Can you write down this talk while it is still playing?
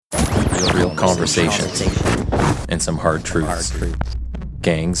real conversations, and some hard truths.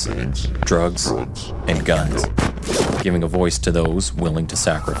 Gangs, drugs, and guns. Giving a voice to those willing to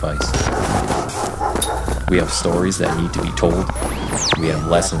sacrifice. We have stories that need to be told. We have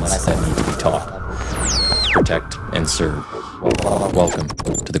lessons that need to be taught. Protect and serve. Welcome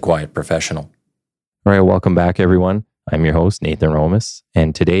to The Quiet Professional. All right, welcome back, everyone. I'm your host, Nathan Romas,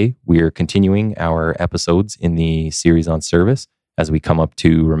 and today we are continuing our episodes in the series on service as we come up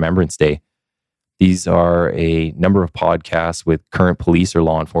to Remembrance Day. These are a number of podcasts with current police or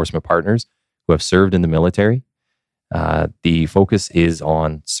law enforcement partners who have served in the military. The focus is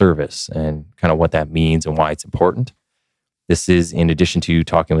on service and kind of what that means and why it's important. This is in addition to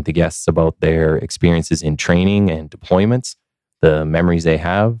talking with the guests about their experiences in training and deployments, the memories they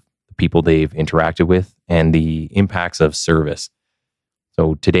have, the people they've interacted with, and the impacts of service.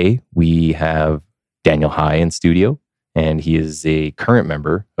 So today we have Daniel Heigh in studio, and he is a current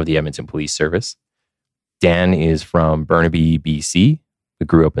member of the Edmonton Police Service. Dan is from Burnaby, BC, but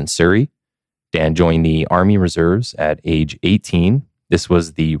grew up in Surrey. Dan joined the Army Reserves at age 18. This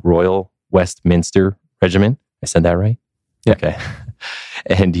was the Royal Westminster Regiment. I said that right? Yeah. Okay.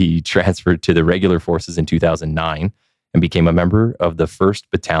 And he transferred to the regular forces in 2009 and became a member of the 1st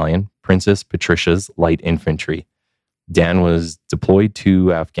Battalion, Princess Patricia's Light Infantry. Dan was deployed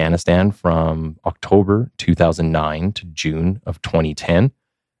to Afghanistan from October 2009 to June of 2010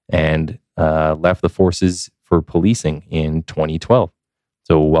 and left the forces for policing in 2012.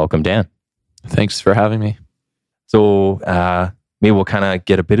 So welcome, Dan. Thanks for having me. So maybe we'll kind of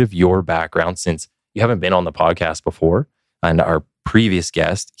get a bit of your background since you haven't been on the podcast before. And our previous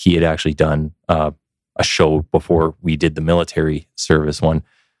guest, he had actually done a show before we did the military service one.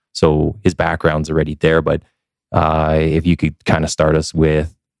 So his background's already there. But if you could kind of start us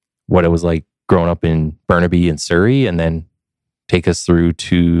with what it was like growing up in Burnaby and Surrey, and then take us through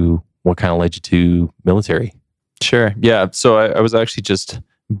to what kind of led you to military. Sure. Yeah. So I was actually just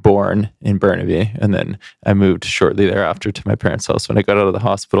born in Burnaby, and then I moved shortly thereafter to my parents' house when I got out of the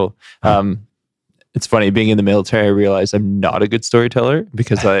hospital. It's funny, being in the military, I realized I'm not a good storyteller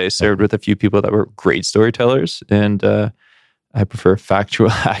because I served with a few people that were great storytellers, and I prefer factual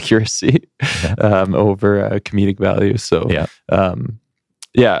accuracy over comedic value. So,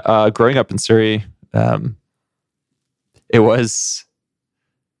 growing up in Surrey, it was,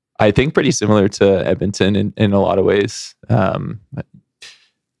 I think, pretty similar to Edmonton in a lot of ways.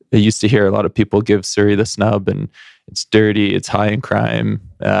 I used to hear a lot of people give Surrey the snub, and it's dirty, it's high in crime.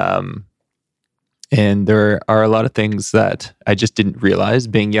 And there are a lot of things that I just didn't realize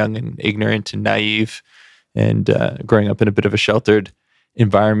being young and ignorant and naive, and growing up in a bit of a sheltered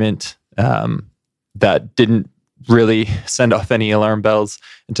environment that didn't really send off any alarm bells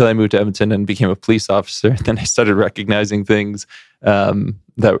until I moved to Edmonton and became a police officer. Then I started recognizing things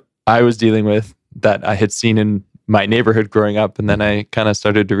that I was dealing with that I had seen in my neighborhood growing up. And then I kind of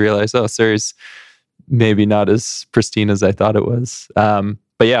started to realize, oh, Surrey's maybe not as pristine as I thought it was. But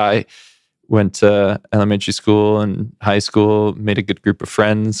yeah, I went to elementary school and high school, made a good group of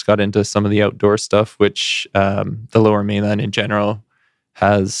friends, got into some of the outdoor stuff, which the Lower Mainland in general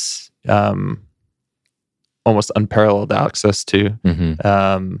has almost unparalleled access to.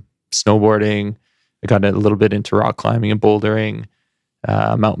 Snowboarding. I got a little bit into rock climbing and bouldering,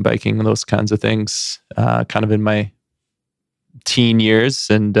 mountain biking, and those kinds of things, kind of in my teen years.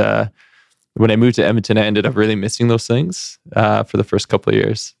 And when I moved to Edmonton, I ended up really missing those things for the first couple of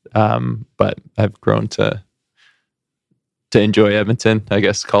years. But I've grown to enjoy Edmonton, I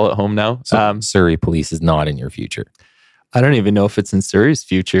guess, call it home now. So Surrey Police is not in your future. I don't even know if it's in Surrey's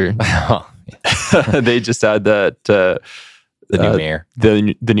future. They just had that... the new mayor.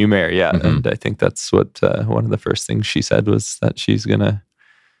 The new mayor, yeah. Mm-hmm. And I think that's what one of the first things she said was that she's going to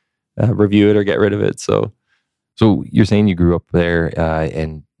review it or get rid of it. So you're saying you grew up there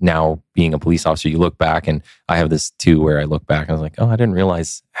and now being a police officer, you look back, and I have this too where I look back and I was like, oh, I didn't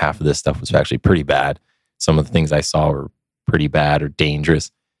realize half of this stuff was actually pretty bad. Some of the things I saw were pretty bad or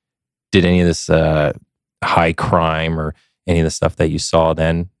dangerous. Did any of this high crime or any of the stuff that you saw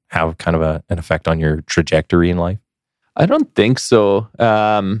then have kind of an effect on your trajectory in life? I don't think so.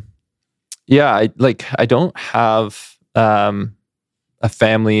 I don't have a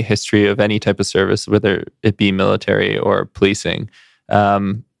family history of any type of service, whether it be military or policing.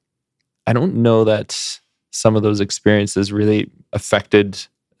 I don't know that some of those experiences really affected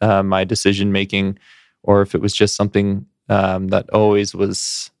my decision making, or if it was just something that always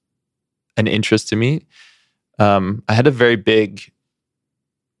was an interest to me. I had a very big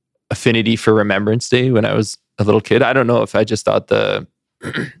affinity for Remembrance Day when I was a little kid. I don't know if I just thought the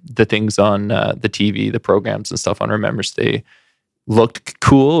things on the TV, the programs and stuff on Remembrance Day looked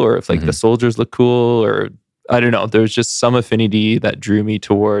cool, or if like the soldiers looked cool, or I don't know. There was just some affinity that drew me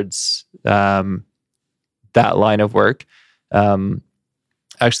towards that line of work.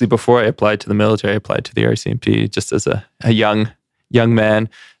 Actually, before I applied to the military, I applied to the RCMP just as a young man.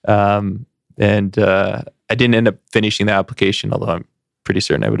 I didn't end up finishing the application, although I'm pretty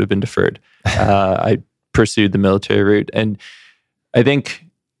certain I would have been deferred. I pursued the military route. And I think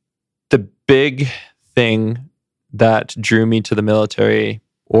the big thing that drew me to the military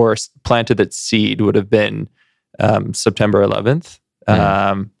or planted that seed would have been September 11th.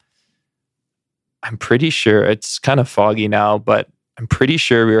 I'm pretty sure, it's kind of foggy now, but I'm pretty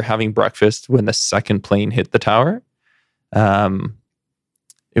sure we were having breakfast when the second plane hit the tower.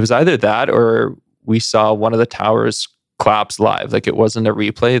 It was either that or we saw one of the towers collapse live. Like, it wasn't a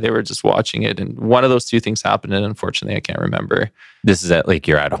replay. They were just watching it. And one of those two things happened. And unfortunately, I can't remember. This is like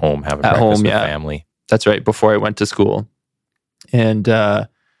you're at home having breakfast with family. That's right. Before I went to school. And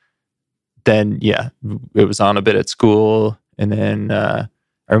then, it was on a bit at school. And then I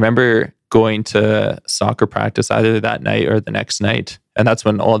remember going to soccer practice either that night or the next night. And that's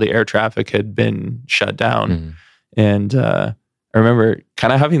when all the air traffic had been shut down. And I remember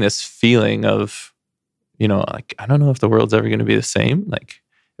kind of having this feeling of, like, I don't know if the world's ever going to be the same. Like,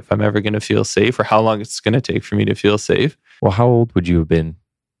 if I'm ever going to feel safe, or how long it's going to take for me to feel safe. Well, how old would you have been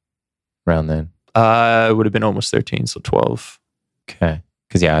around then? I would have been almost 13, so 12. Okay.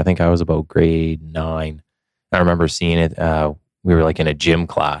 Because, I think I was about grade 9. I remember seeing it. We were like in a gym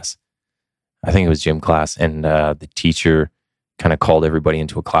class. I think it was gym class. And the teacher kind of called everybody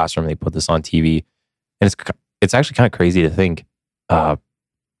into a classroom. They put this on TV. And it's actually kind of crazy to think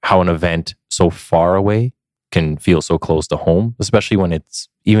how an event so far away can feel so close to home, especially when it's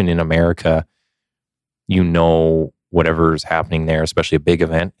even in America, whatever's happening there, especially a big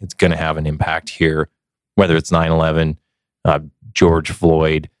event, it's going to have an impact here, whether it's 9/11, George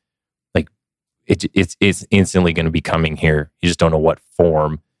Floyd, like it's instantly going to be coming here. You just don't know what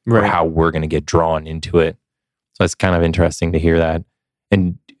form or how we're going to get drawn into it. So it's kind of interesting to hear that.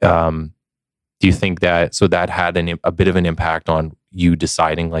 And do you think that had a bit of an impact on you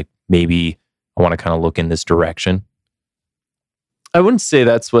deciding, like, maybe I want to kind of look in this direction? I wouldn't say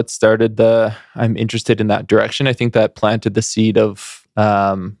that's what started I'm interested in that direction. I think that planted the seed of,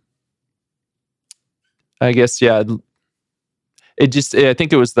 I guess, I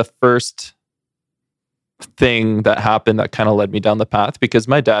think it was the first thing that happened that kind of led me down the path, because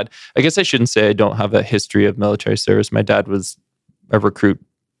my dad, I guess I shouldn't say I don't have a history of military service. My dad was a recruit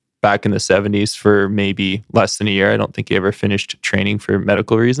back in the 70s for maybe less than a year. I don't think he ever finished training for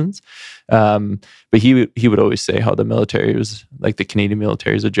medical reasons. But he would always say how the military was, like, the Canadian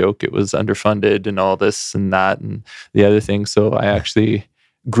military is a joke. It was underfunded and all this and that and the other thing. So I actually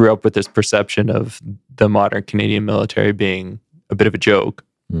grew up with this perception of the modern Canadian military being a bit of a joke.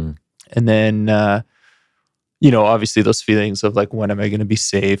 And then, obviously those feelings of, like, when am I going to be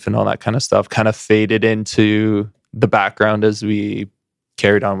safe and all that kind of stuff kind of faded into the background as we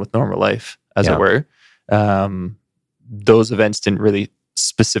carried on with normal life, as it were. Those events didn't really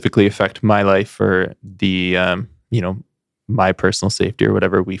specifically affect my life or the, my personal safety or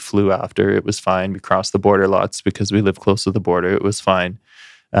whatever. We flew after. It was fine. We crossed the border lots because we live close to the border. It was fine.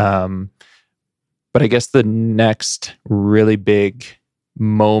 But I guess the next really big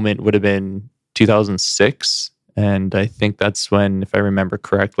moment would have been 2006. And I think that's when, if I remember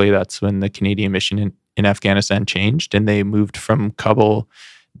correctly, that's when the Canadian mission in Afghanistan changed, and they moved from Kabul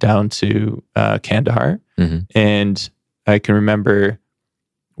down to Kandahar. And I can remember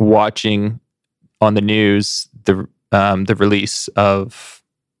watching on the news the release of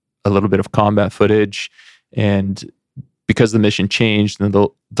a little bit of combat footage, and because the mission changed and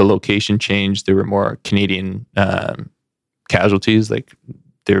the location changed, there were more Canadian casualties. Like,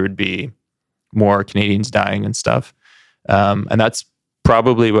 there would be more Canadians dying and stuff, and that's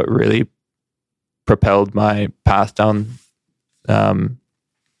probably what really propelled my path down the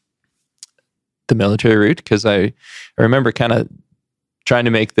military route, because I remember kind of trying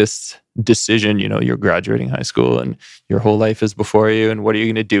to make this decision. You're graduating high school and your whole life is before you, and what are you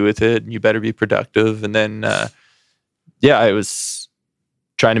going to do with it? And you better be productive. And then, I was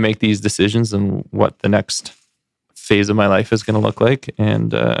trying to make these decisions and what the next phase of my life is going to look like.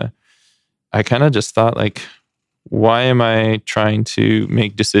 And I kind of just thought, like, why am I trying to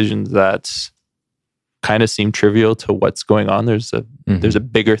make decisions that kind of seem trivial to what's going on? There's a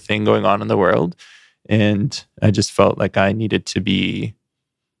bigger thing going on in the world, and I just felt like I needed to be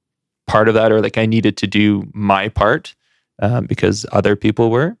part of that, or like I needed to do my part because other people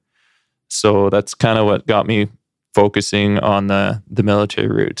were. So that's kind of what got me focusing on the military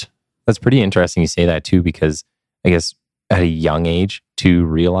route. That's pretty interesting you say that too, because I guess at a young age to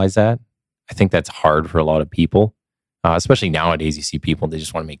realize that. I think that's hard for a lot of people, especially nowadays. You see people, they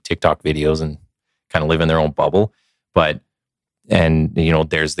just want to make TikTok videos and kind of live in their own bubble. And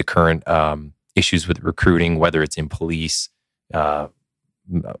there's the current issues with recruiting, whether it's in police or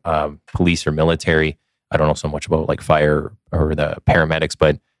military. I don't know so much about like fire or the paramedics,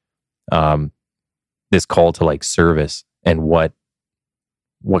 but this call to like service and what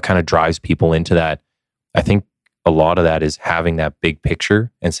kind of drives people into that. I think a lot of that is having that big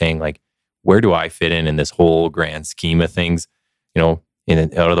picture and saying like, where do I fit in this whole grand scheme of things? Out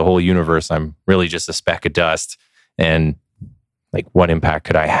of the whole universe, I'm really just a speck of dust, and like, what impact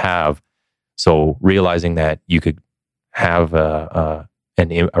could I have? So realizing that you could have a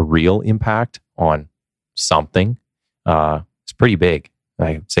real impact on something is pretty big.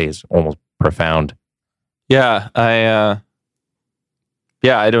 I'd say it's almost profound. Yeah, I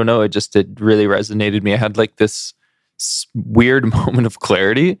don't know. It really resonated with me. I had like this weird moment of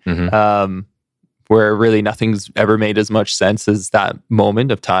clarity, where really nothing's ever made as much sense as that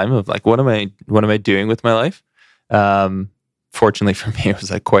moment of time of like, what am I doing with my life? Fortunately for me, it was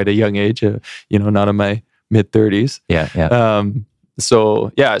like quite a young age, not in my mid 30s. Yeah.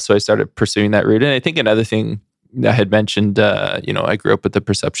 So I started pursuing that route. And I think another thing I had mentioned, I grew up with the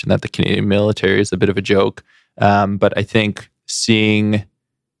perception that the Canadian military is a bit of a joke. But I think seeing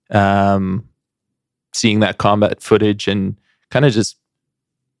that combat footage and kind of just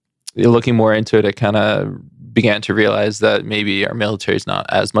looking more into it, I kind of began to realize that maybe our military is not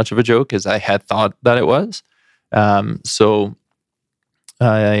as much of a joke as I had thought that it was. I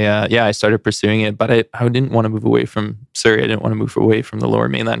started pursuing it, but I didn't want to move away from Surrey. I didn't want to move away from the Lower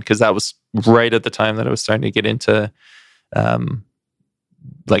Mainland because that was right at the time that I was starting to get into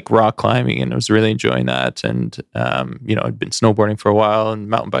like rock climbing, and I was really enjoying that. And I'd been snowboarding for a while and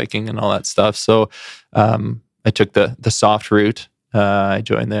mountain biking and all that stuff. So I took the soft route. I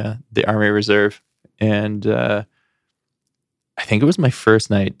joined the Army Reserve, and I think it was my first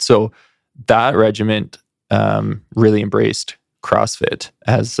night. So that regiment really embraced CrossFit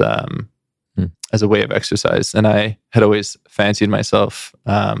as a way of exercise, and I had always fancied myself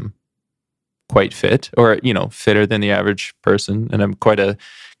quite fit, or fitter than the average person. And I'm quite a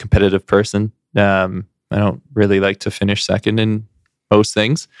competitive person. I don't really like to finish second in most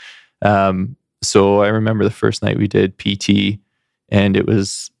things. So I remember the first night we did PT, and it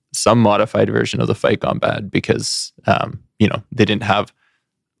was some modified version of the Fight Gone Bad because they didn't have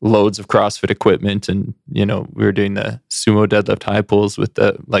loads of CrossFit equipment, and we were doing the sumo deadlift high pulls with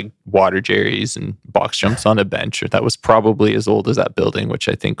the like water jerrys and box jumps on a bench. That was probably as old as that building, which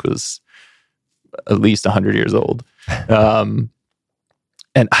I think was at least 100 years old. And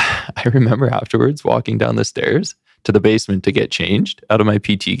I remember afterwards walking down the stairs to the basement to get changed out of my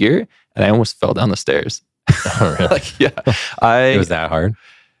PT gear, and I almost fell down the stairs. Oh, really? It was that hard?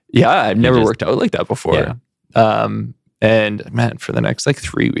 Yeah, I've never worked out like that before. Yeah. And man, for the next like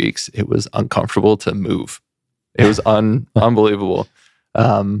 3 weeks, it was uncomfortable to move. It was unbelievable.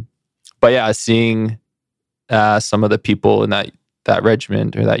 But yeah, seeing some of the people in that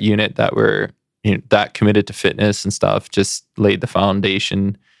regiment or that unit that were that committed to fitness and stuff just laid the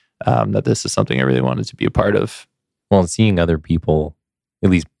foundation that this is something I really wanted to be a part of. Well, seeing other people at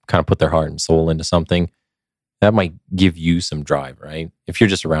least kind of put their heart and soul into something, that might give you some drive, right? If you're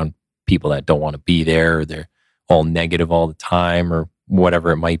just around people that don't want to be there, or they're all negative all the time, or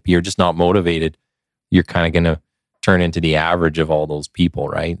whatever it might be, or just not motivated, you're kind of going to turn into the average of all those people,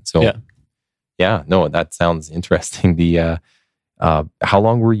 right? So, no, that sounds interesting. How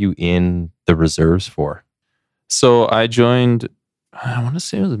long were you in the reserves for? So I joined, I want to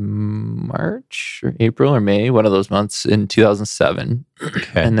say it was March or April or May, one of those months in 2007. Okay.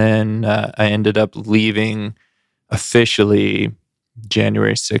 And then I ended up leaving officially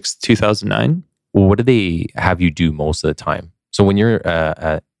January 6th, 2009. Well, what do they have you do most of the time? So when you're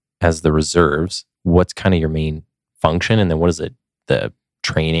as the reserves, what's kind of your main function? And then what is it, the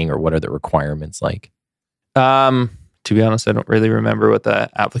training, or what are the requirements like? To be honest, I don't really remember what the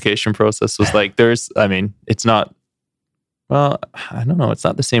application process was like. It's not, well, I don't know. It's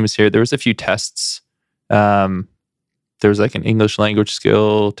not the same as here. There was a few tests. There was like an English language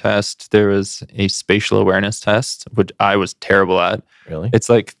skill test. There was a spatial awareness test, which I was terrible at. Really? It's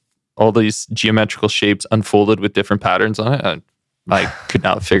like all these geometrical shapes unfolded with different patterns on it. I could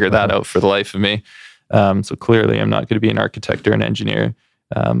not figure that out for the life of me. So clearly I'm not going to be an architect or an engineer,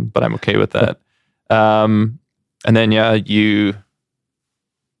 but I'm okay with that. And then, I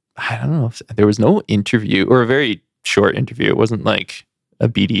don't know if there was no interview, or a very short interview. It wasn't like a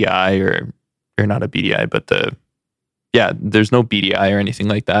BDI or not a BDI, but there's no BDI or anything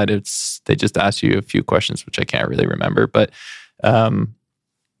like that. They just ask you a few questions, which I can't really remember. But then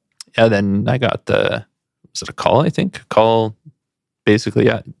I got was it a call? I think a call. Basically,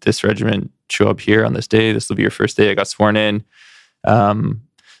 this regiment show up here on this day. This will be your first day. I got sworn in. The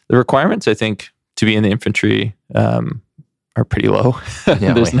requirements, I think, to be in the infantry are pretty low.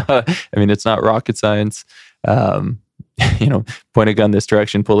 It's not rocket science. Point a gun this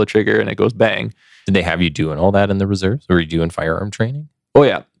direction, pull the trigger, and it goes bang. Did they have you doing all that in the reserves? Or were you doing firearm training? Oh,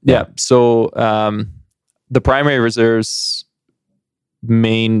 yeah. So the primary reserves'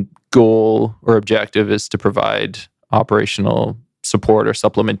 main goal or objective is to provide operational support or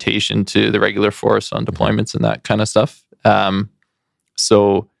supplementation to the regular force on deployments and that kind of stuff.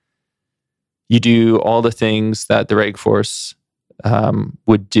 So you do all the things that the reg force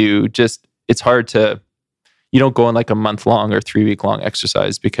would do. Just, it's hard to, you don't go on like a month-long or 3-week-long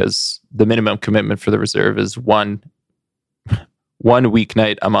exercise because the minimum commitment for the reserve is one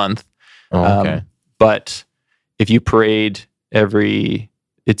weeknight a month. Oh, okay. But if you parade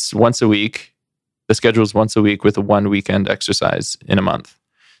it's once a week. The schedule is once a week with a 1 weekend exercise in a month.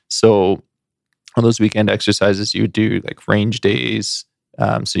 So on those weekend exercises, you would do like range days.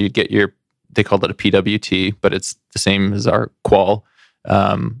 So you get they called it a PWT, but it's the same as our qual.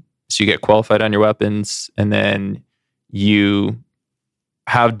 So you get qualified on your weapons, and then you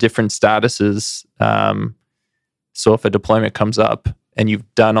have different statuses. So if a deployment comes up and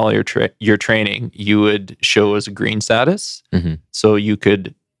you've done all your training, you would show as a green status. Mm-hmm. So you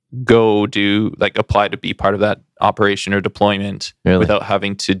could go apply to be part of that operation or deployment without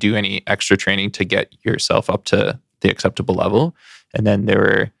having to do any extra training to get yourself up to the acceptable level. And then there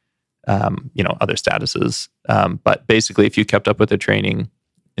were, other statuses. But basically, if you kept up with the training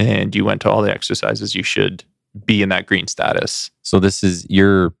and you went to all the exercises, you should be in that green status. So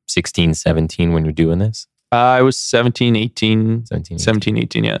you're 16, 17 when you're doing this? I was 17, 18. 17,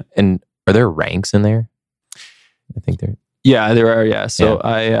 18, yeah. And are there ranks in there? I think there. Yeah, there are. Yeah, so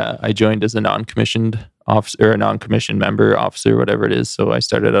I joined as a non-commissioned officer or a non-commissioned member, officer, whatever it is. So I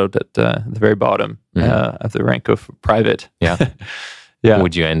started out at the very bottom of the rank of private. Yeah, yeah. What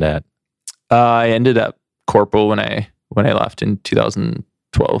would you end at? I ended up corporal when I left in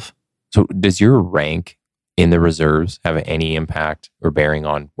 2012. So does your rank in the reserves have any impact or bearing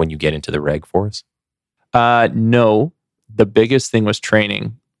on when you get into the reg force? No, the biggest thing was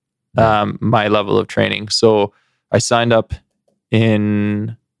training. My level of training. So I signed up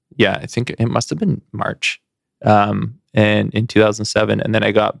I think it must have been March, and in 2007, and then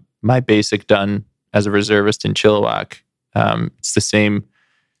I got my basic done as a reservist in Chilliwack. It's the same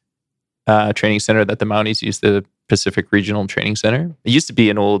training center that the Mounties use, the Pacific Regional Training Center. It used to be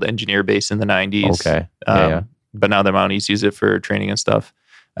an old engineer base in the 90s. Okay. But now the Mounties use it for training and stuff.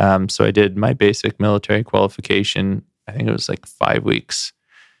 So I did my basic military qualification. I think it was like 5 weeks.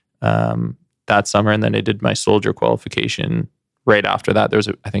 That summer, and then I did my soldier qualification right after that. There was,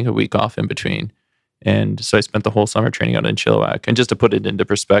 I think, a week off in between. And so I spent the whole summer training out in Chilliwack. And just to put it into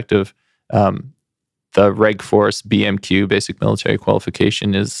perspective, the Reg Force BMQ, basic military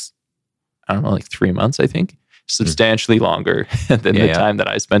qualification, is, I don't know, like 3 months, I think. Substantially longer than the time that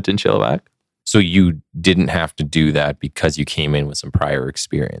I spent in Chilliwack. So you didn't have to do that because you came in with some prior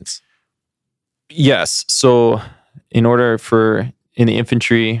experience? Yes. So in the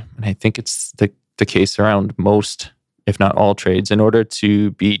infantry, and I think it's the case around most, if not all trades, in order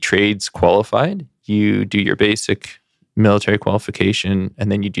to be trades qualified, you do your basic military qualification and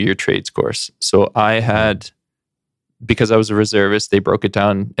then you do your trades course. So because I was a reservist, they broke it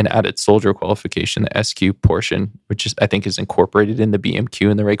down and added soldier qualification, the SQ portion, which I think is incorporated in the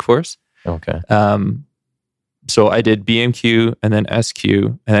BMQ in the Reg Force. Okay. So I did BMQ and then SQ,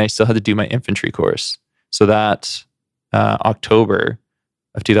 and I still had to do my infantry course. So that October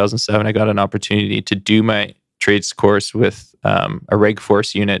of 2007, I got an opportunity to do my trades course with a Reg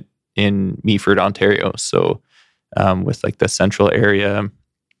Force unit in Meaford, Ontario. So with like the Central Area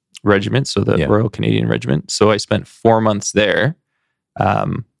Regiment, so the Royal Canadian Regiment. So I spent 4 months there.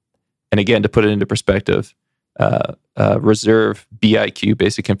 And again, to put it into perspective, reserve BIQ,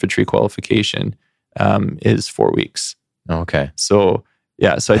 basic infantry qualification, is 4 weeks. Okay. So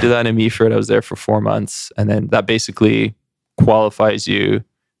I did that in Meaford. I was there for 4 months, and then that basically qualifies you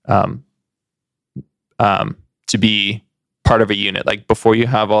to be part of a unit. Like before you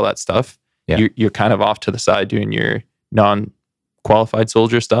have all that stuff, you're kind of off to the side doing your non-qualified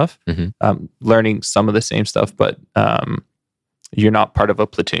soldier stuff, learning some of the same stuff, but you're not part of a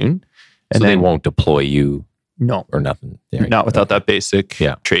platoon. And so they won't deploy you. No. Or nothing. Not without that basic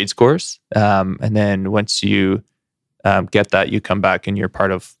trades course. And then once you get that, you come back and you're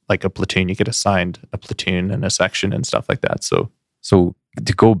part of like a platoon. You get assigned a platoon and a section and stuff like that. So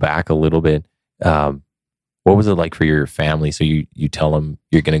to go back a little bit, what was it like for your family? So you tell them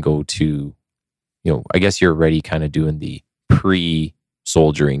you're going to go to, I guess you're already kind of doing the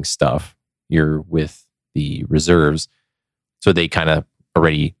pre-soldiering stuff. You're with the reserves. So they kind of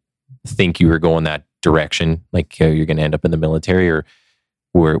already think you were going that direction, like you're going to end up in the military, or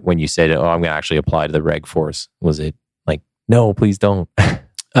when you said, "Oh, I'm going to actually apply to the Reg Force," was it like, "No, please don't"?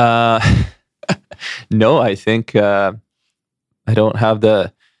 No, I think I don't have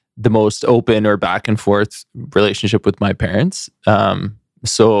the most open or back and forth relationship with my parents.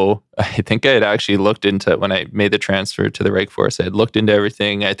 So I think I had actually looked into, when I made the transfer to the Reg Force, I had looked into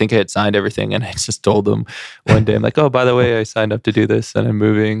everything. I think I had signed everything, and I just told them one day, I'm like, "Oh, by the way, I signed up to do this and I'm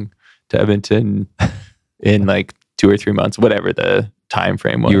moving to Edmonton in like 2 or 3 months," whatever the time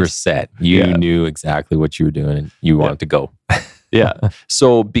frame was. You were set. You knew exactly what you were doing and you wanted to go. Yeah.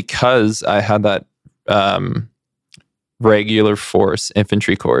 So because I had that regular force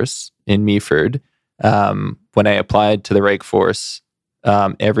infantry course in Meaford, when I applied to the Reg Force,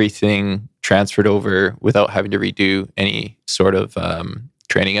 everything transferred over without having to redo any sort of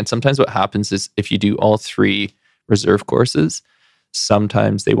training. And sometimes what happens is if you do all 3 reserve courses,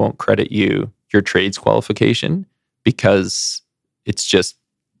 sometimes they won't credit you your trades qualification because it's just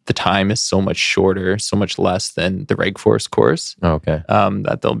the time is so much shorter, so much less than the Reg Force course. Okay.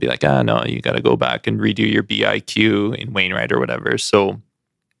 That they'll be like, no, you got to go back and redo your BIQ in Wainwright or whatever. So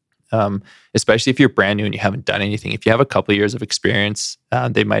especially if you're brand new and you haven't done anything, if you have a couple of years of experience,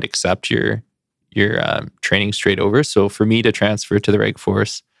 they might accept your training straight over. So for me to transfer to the Reg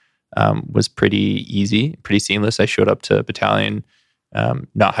Force was pretty easy, pretty seamless. I showed up to battalion,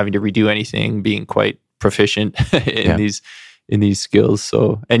 not having to redo anything, being quite proficient in these skills.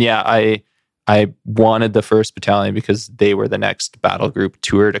 So, and I wanted the 1st Battalion because they were the next battle group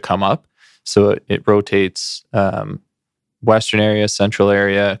tour to come up. So it rotates Western area, Central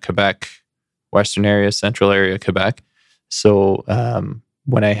area, Quebec, Western area, Central area, Quebec. So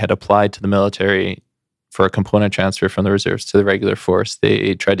when I had applied to the military for a component transfer from the reserves to the regular force,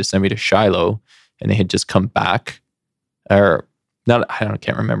 they tried to send me to Shiloh, and they had just come back, or not,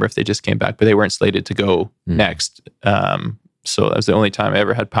 can't remember if they just came back, but they weren't slated to go next. So that was the only time I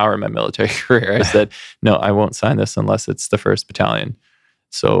ever had power in my military career. I said, "No, I won't sign this unless it's the 1st Battalion."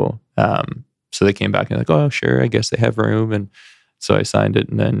 So so they came back and like, "Oh, sure, I guess they have room." And so I signed it.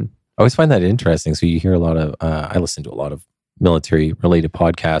 And then I always find that interesting. So you hear a lot of, I listen to a lot of military related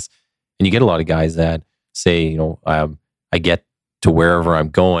podcasts, and you get a lot of guys that say, I get to wherever I'm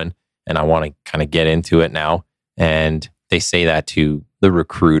going and I want to kind of get into it now. And they say that to the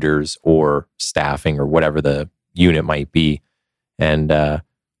recruiters or staffing or whatever the unit might be. And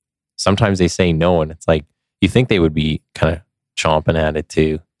sometimes they say no. And it's like, you think they would be kind of chomping at it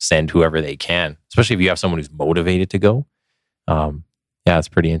to send whoever they can, especially if you have someone who's motivated to go. It's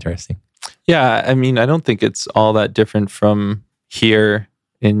pretty interesting. Yeah, I mean, I don't think it's all that different from here.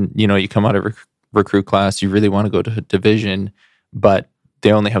 You come out of recruit class, you really want to go to a division, but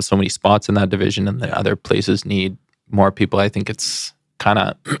they only have so many spots in that division, and the other places need more people. I think it's kind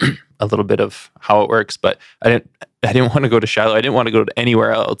of a little bit of how it works. But I didn't want to go to Shiloh. I didn't want to go to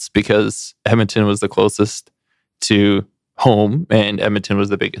anywhere else because Edmonton was the closest to home, and Edmonton was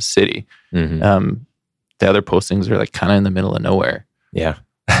the biggest city. Mm-hmm. The other postings are like kind of in the middle of nowhere. Yeah.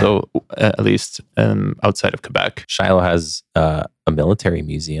 So at least outside of Quebec. Shiloh has a military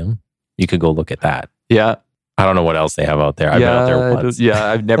museum. You could go look at that. Yeah. I don't know what else they have out there. I've been out there once.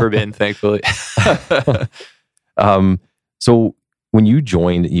 I've never been, thankfully. So when you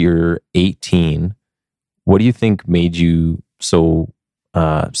joined, you're 18. What do you think made you so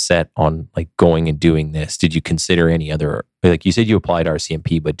set on like going and doing this? Did you consider any other, like you said you applied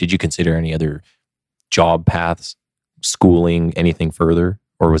RCMP, but did you consider any other job paths, schooling, anything further?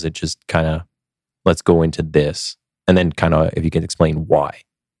 Or was it just kind of, let's go into this? And then kind of, if you can explain why.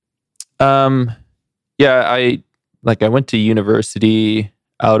 I went to university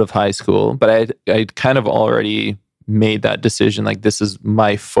out of high school, but I'd kind of already made that decision. Like, this is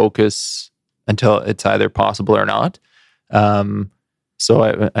my focus until it's either possible or not.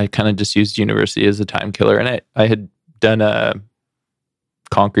 So I kind of just used university as a time killer. And I had done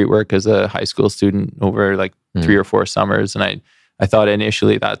concrete work as a high school student over like 3 or 4 summers. And I thought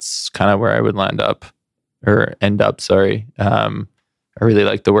initially that's kind of where I would end up. I really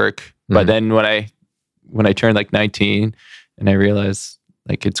liked the work. But then when I turned like 19 and I realized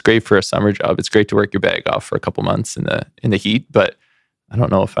like it's great for a summer job, it's great to work your bag off for a couple months in the heat, but I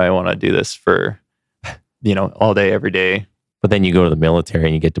don't know if I want to do this for all day, every day. But then you go to the military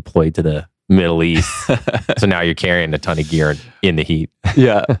and you get deployed to the Middle East. So now you're carrying a ton of gear in the heat.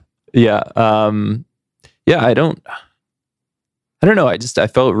 Yeah. Yeah. I don't know. I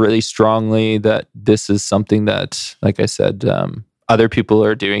felt really strongly that this is something that, like I said, other people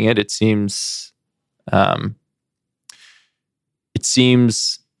are doing it. It seems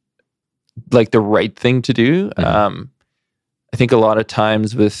like the right thing to do. Mm-hmm. I think a lot of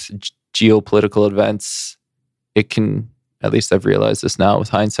times with geopolitical events, it can, at least I've realized this now with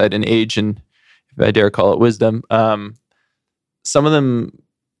hindsight and age, and if I dare call it wisdom, some of them,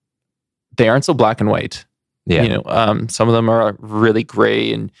 they aren't so black and white. Yeah. Some of them are really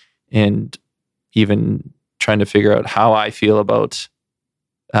gray, and even trying to figure out how I feel about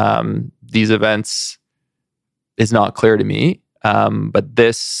these events is not clear to me. But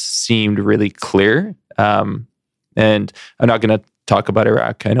this seemed really clear. And I'm not going to talk about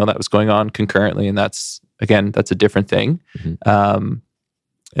Iraq. I know that was going on concurrently, and that's a different thing. Mm-hmm.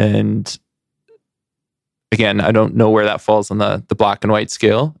 And again, I don't know where that falls on the black and white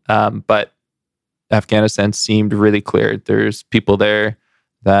scale. But Afghanistan seemed really clear. There's people there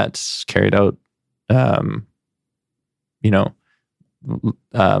that carried out, the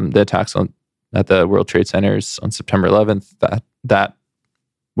attacks at the World Trade Centers on September 11th. That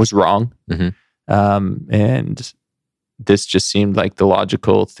was wrong. Mm-hmm. And this just seemed like the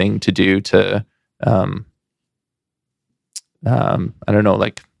logical thing to do to, I don't know,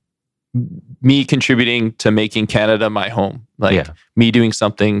 like me contributing to making Canada my home, me doing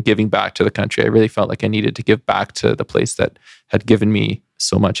something, giving back to the country. I really felt like I needed to give back to the place that had given me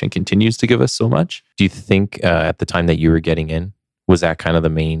so much and continues to give us so much. Do you think at the time that you were getting in, was that kind of the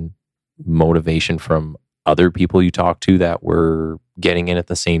main motivation from other people you talked to that were getting in at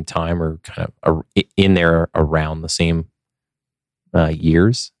the same time, or kind of in there around the same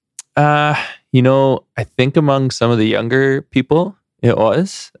years? I think among some of the younger people, it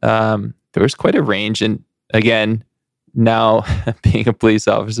was. There was quite a range. And again, now being a police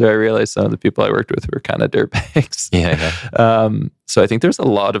officer, I realized some of the people I worked with were kind of dirtbags. Yeah. So I think there's a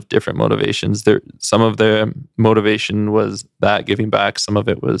lot of different motivations. Some of the motivation was that giving back. Some of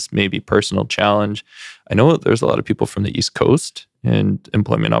it was maybe personal challenge. I know there's a lot of people from the East Coast, and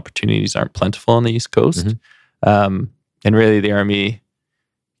employment opportunities aren't plentiful on the East Coast. Mm-hmm. And really, the Army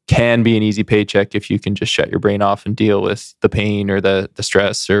can be an easy paycheck if you can just shut your brain off and deal with the pain or the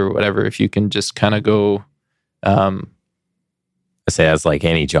stress or whatever. If you can just kind of go... I say that's like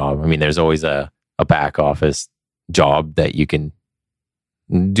any job. I mean, there's always a back office job that you can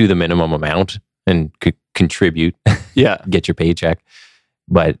do the minimum amount and contribute, get your paycheck.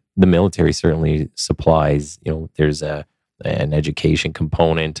 But the military certainly supplies, there's an education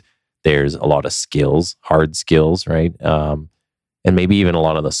component. There's a lot of skills, hard skills, right? And maybe even a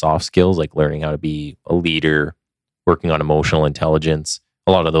lot of the soft skills, like learning how to be a leader, working on emotional intelligence.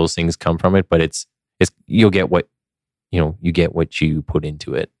 A lot of those things come from it, but it's you'll get what you put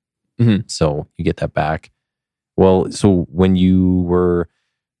into it. Mm-hmm. So you get that back. Well, so when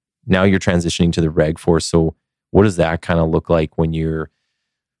now you're transitioning to the Reg Force. So what does that kind of look like when you're,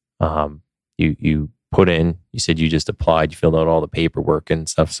 you put in, you said you just applied, you filled out all the paperwork and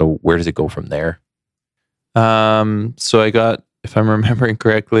stuff. So where does it go from there? So I got, if I'm remembering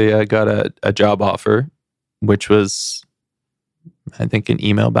correctly, I got a job offer, which was, I think, an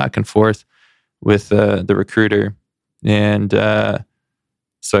email back and forth with the recruiter. And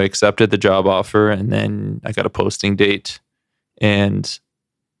so I accepted the job offer, and then I got a posting date and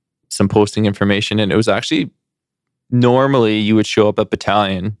some posting information. And it was actually, normally you would show up at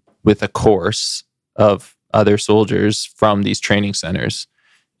battalion with a course of other soldiers from these training centers.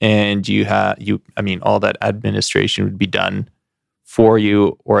 And all that administration would be done for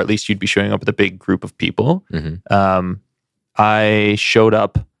you, or at least you'd be showing up with a big group of people. Mm-hmm. I showed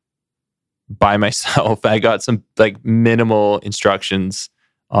up by myself. I got some minimal instructions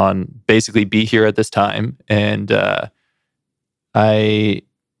on basically be here at this time. And I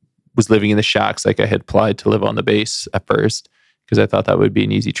was living in the shacks. I had applied to live on the base at first because I thought that would be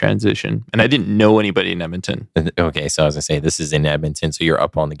an easy transition. And I didn't know anybody in Edmonton. Okay, so I was going to say, this is in Edmonton, so you're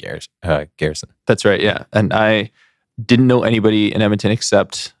up on the garrison. That's right, yeah. And I didn't know anybody in Edmonton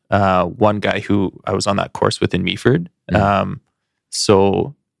except one guy who I was on that course with in Meaford. Mm-hmm.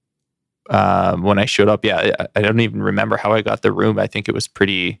 When I showed up, I don't even remember how I got the room. I think it was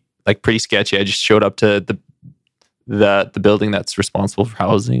pretty sketchy. I just showed up to the building that's responsible for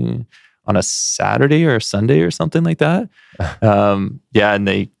housing on a Saturday or a Sunday or something like that. And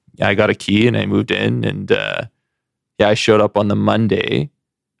I got a key and I moved in, and I showed up on the Monday.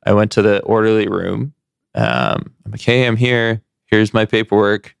 I went to the orderly room. I'm like, hey, I'm here. Here's my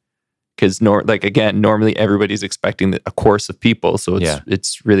paperwork. because normally everybody's expecting a course of people, so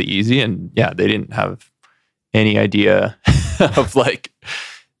it's really easy. And they didn't have any idea of like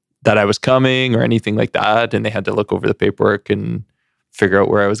that I was coming or anything like that, and they had to look over the paperwork and figure out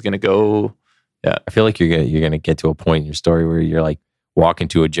where I was going to go. Yeah, I feel like you're gonna get to a point in your story where you're like walking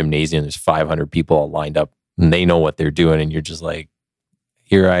to a gymnasium, there's 500 people all lined up, and they know what they're doing, and you're just like,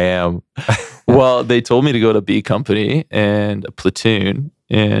 here I am. Well, they told me to go to B company and a platoon,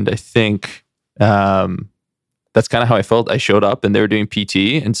 and I think that's kind of how I felt. I showed up, and they were doing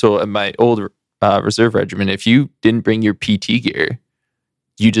PT, and so at my old reserve regiment, if you didn't bring your PT gear,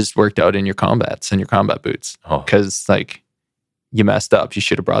 you just worked out in your combats and your combat boots, because like you messed up. You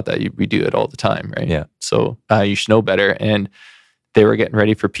should have brought that. We do it all the time, right? Yeah. So you should know better. And they were getting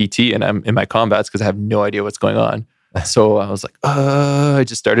ready for PT, and I'm in my combats because I have no idea what's going on. So I was like, I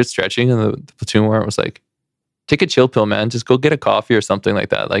just started stretching, and the platoon warrant was like, take a chill pill, man. Just go get a coffee or something like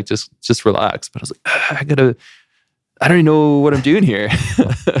that. Like just relax. But I was like, I don't even know what I'm doing here.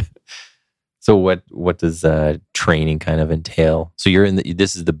 So what does training kind of entail? So you're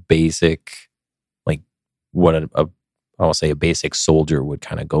this is the basic, like what I'll say a basic soldier would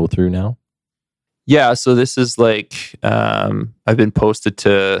kind of go through now. Yeah, so this is like, I've been posted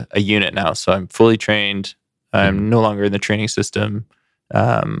to a unit now, so I'm fully trained. I'm no longer in the training system.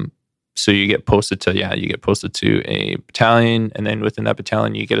 So you get posted to a battalion, and then within that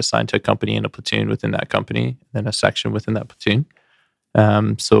battalion, you get assigned to a company and a platoon within that company, and then a section within that platoon.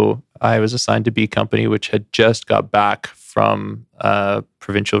 So I was assigned to B company, which had just got back from a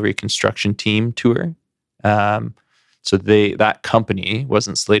provincial reconstruction team tour. So that company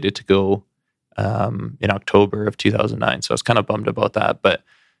wasn't slated to go in October of 2009. So I was kind of bummed about that. But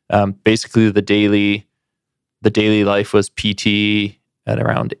basically the daily life was PT at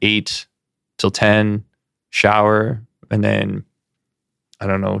around 8 till 10, shower, and then I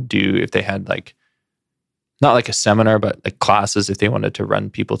don't know, if they had like, not like a seminar, but like classes if they wanted to run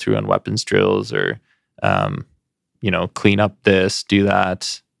people through on weapons drills or, clean up this, do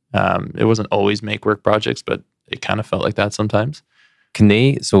that. It wasn't always make work projects, but it kind of felt like that sometimes.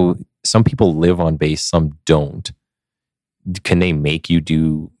 So some people live on base, some don't. Can they make you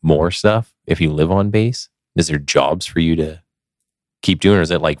do more stuff if you live on base? Is there jobs for you to keep doing, or is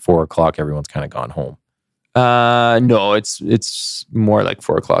it like 4:00, everyone's kind of gone home? No, it's more like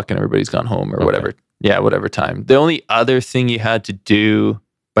 4:00 and everybody's gone home or whatever. Yeah, whatever time. The only other thing you had to do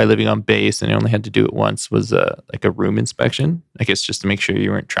by living on base, and you only had to do it once, was like a room inspection. I guess just to make sure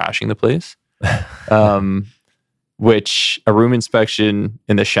you weren't trashing the place. Which a room inspection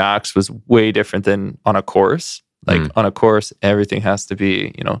in the shacks was way different than on a course. Like on a course, everything has to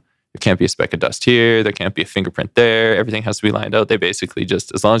be, there can't be a speck of dust here. There can't be a fingerprint there. Everything has to be lined out. They basically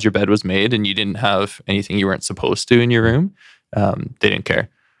just, as long as your bed was made and you didn't have anything you weren't supposed to in your room, they didn't care.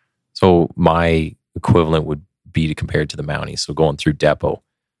 So my equivalent would be to compare it to the Mounties. So going through depot,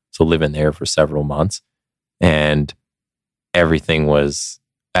 so living there for several months, and everything was,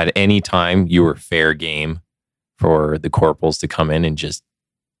 at any time you were fair game for the corporals to come in and just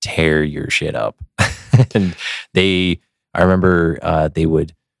tear your shit up. And I remember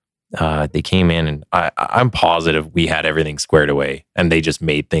they came in, and I'm positive we had everything squared away, and they just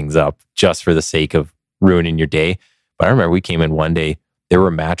made things up just for the sake of ruining your day. But I remember we came in one day, there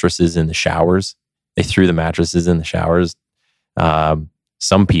were mattresses in the showers. They threw the mattresses in the showers.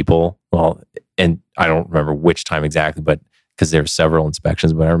 Some people, and I don't remember which time exactly, but because there were several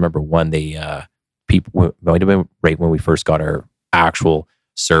inspections, but I remember one, people might have been right when we first got our actual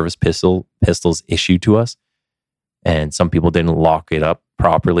service pistols issued to us. And some people didn't lock it up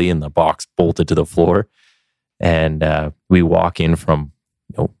properly, and the box bolted to the floor. And we walk in from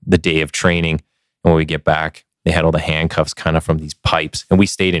the day of training, and when we get back, they had all the handcuffs kind of from these pipes. And we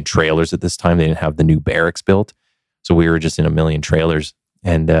stayed in trailers at this time. They didn't have the new barracks built. So we were just in a million trailers.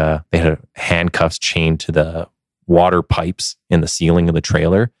 And they had handcuffs chained to the water pipes in the ceiling of the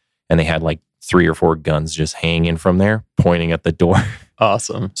trailer. And they had like 3 or 4 guns just hanging from there, pointing at the door.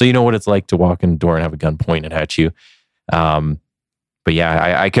 Awesome. So you know what it's like to walk in the door and have a gun pointed at you. But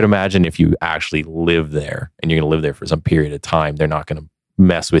yeah, I could imagine if you actually live there and you're going to live there for some period of time, they're not going to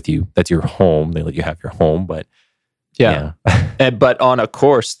mess with you. That's your home. They let you have your home, but yeah. But on a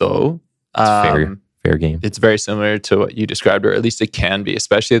course though, it's fair game. It's very similar to what you described, or at least it can be,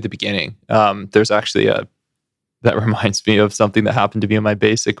 especially at the beginning. There's actually that reminds me of something that happened to me in my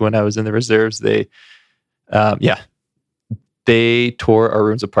basic when I was in the reserves. They tore our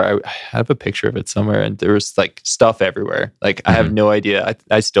rooms apart. I have a picture of it somewhere, and there was like stuff everywhere. Like I have no idea.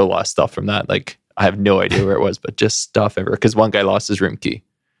 I still lost stuff from that. Like I have no idea where it was, but just stuff everywhere. Because one guy lost his room key.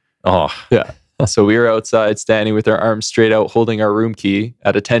 Oh yeah. So we were outside standing with our arms straight out, holding our room key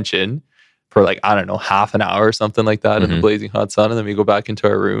at attention for like, I don't know, half an hour or something like that in the blazing hot sun. And then we go back into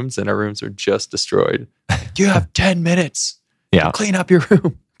our rooms and our rooms are just destroyed. You have 10 minutes to clean up your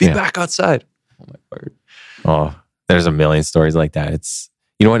room. Be back outside. Oh my word. Oh, there's a million stories like that. It's,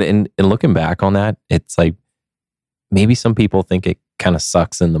 you know what, in looking back on that, it's like, maybe some people think it kind of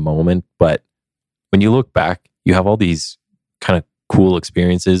sucks in the moment, but when you look back, you have all these kind of cool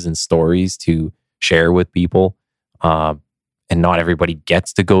experiences and stories to share with people. And not everybody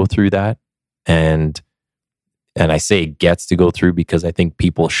gets to go through that. And I say gets to go through because I think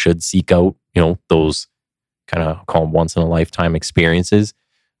people should seek out, those kind of call them once in a lifetime experiences.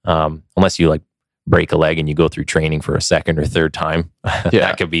 Unless you like break a leg and you go through training for a second or third time,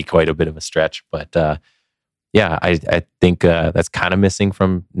 that could be quite a bit of a stretch. But I think that's kind of missing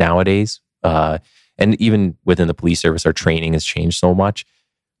from nowadays. And even within the police service, our training has changed so much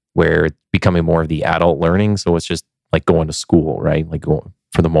where it's becoming more of the adult learning. So it's just like going to school, right? Like going,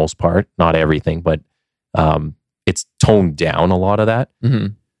 for the most part, not everything, but it's toned down a lot of that. Mm-hmm.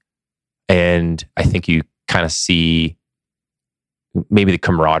 And I think you kind of see maybe the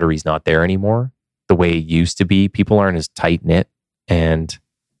camaraderie's not there anymore the way it used to be. People aren't as tight knit, and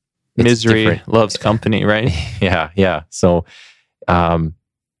misery loves company, right? Yeah. So,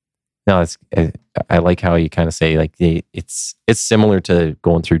 no, I like how you kind of say like it's similar to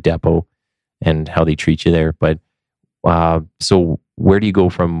going through depot and how they treat you there. But so where do you go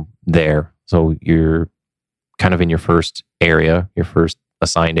from there? So you're kind of in your first area, your first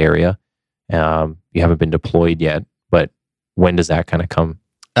assigned area. You haven't been deployed yet, but when does that kind of come?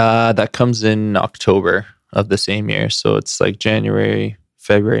 That comes in October of the same year. So it's like January,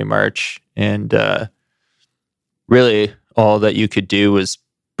 February, March. And really all that you could do was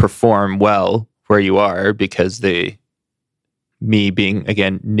perform well where you are, because me being,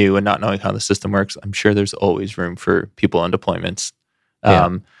 again, new and not knowing how the system works, I'm sure there's always room for people on deployments.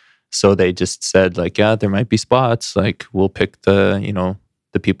 So they just said like, there might be spots, like we'll pick the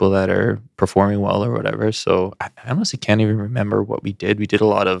people that are performing well or whatever. So I honestly can't even remember what we did. We did a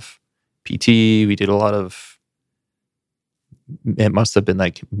lot of PT. We did a lot of, it must have been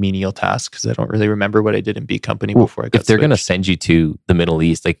like menial tasks, because I don't really remember what I did in B Company before I got If they're going to switched. send you to the Middle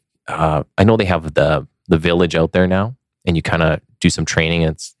East, like I know they have the village out there now, and you kind of do some training.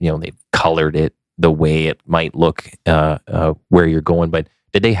 And it's, they've colored it the way it might look where you're going. But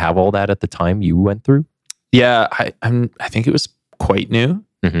did they have all that at the time you went through? Yeah, I think it was quite new.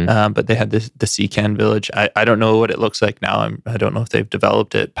 Mm-hmm. But they had the Seacan village. I don't know what it looks like now. I don't know if they've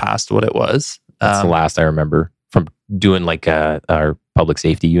developed it past what it was. That's the last I remember from doing like our public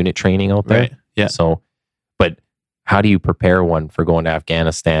safety unit training out there. Right. Yeah. So, but how do you prepare one for going to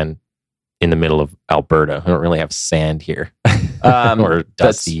Afghanistan in the middle of Alberta? We don't really have sand here or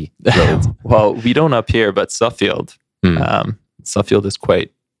dusty roads. Well, we don't up here, but Suffield. Suffield is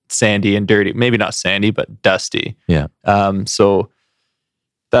quite sandy and dirty. Maybe not sandy, but dusty. Yeah. So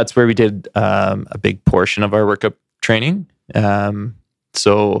that's where we did a big portion of our workup training.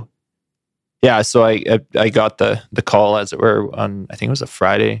 So I got the call, as it were, on, I think it was a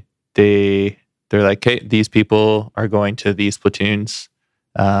Friday. They're like, hey, these people are going to these platoons.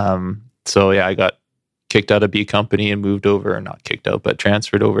 I got kicked out of B Company and moved over, not kicked out, but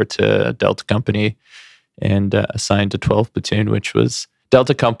transferred over to Delta Company and assigned to 12th Platoon, which was,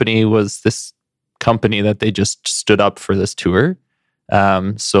 Delta Company was this company that they just stood up for this tour.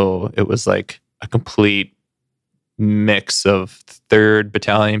 So it was like a complete mix of 3rd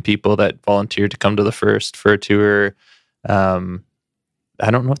Battalion people that volunteered to come to the 1st for a tour. I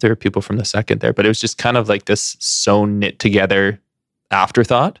don't know if there were people from the 2nd there, but it was just kind of like this sewn knit together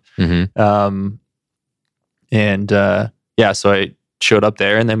afterthought. Mm-hmm. So I showed up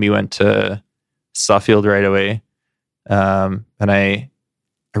there, and then we went to Suffield right away. And I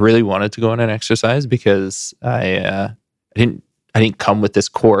really wanted to go on an exercise, because I didn't come with this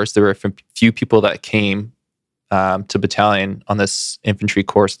course. There were a few people that came to battalion on this infantry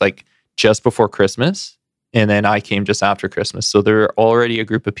course like just before Christmas, and then I came just after Christmas. So there were already a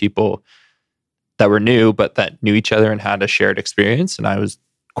group of people that were new, but that knew each other and had a shared experience. And I was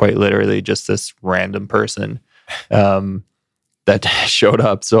quite literally just this random person that showed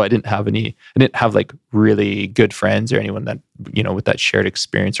up. So I didn't have like really good friends or anyone that, with that shared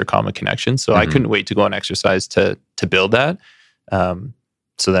experience or common connection. So I couldn't wait to go on exercise to build that.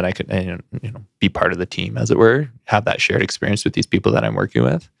 So that I could, be part of the team, as it were, have that shared experience with these people that I'm working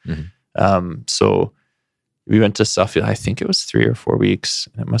with. Mm-hmm. So we went to Suffield. I think it was 3 or 4 weeks.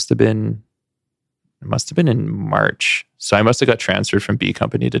 It must have been in March. So I must have got transferred from B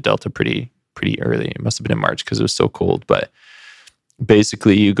Company to Delta pretty pretty early. It must have been in March because it was so cold. But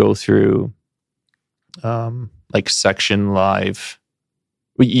basically, you go through like section live.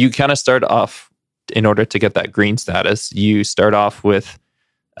 You kind of start off, in order to get that green status, you start off with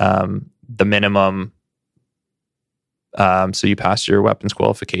the minimum. So you pass your weapons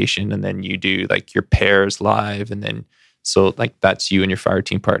qualification, and then you do like your pairs live, and then so like that's you and your fire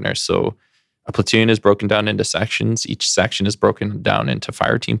team partner. So a platoon is broken down into sections. Each section is broken down into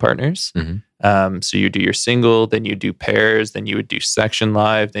fire team partners. So you do your single, then you do pairs, then you would do section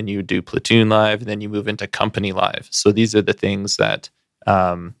live, then you would do platoon live, and then you move into company live. So these are the things that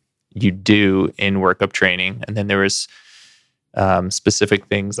you do in workup training. And then there was specific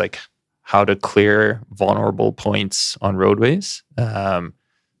things like how to clear vulnerable points on roadways.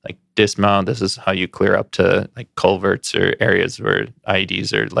 Like dismount, this is how you clear up to like culverts or areas where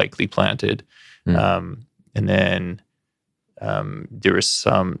IEDs are likely planted. And then there was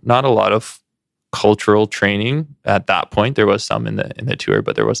not a lot of cultural training at that point. There was some in the tour,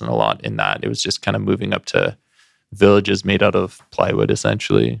 but there wasn't a lot in that. It was just kind of moving up to villages made out of plywood,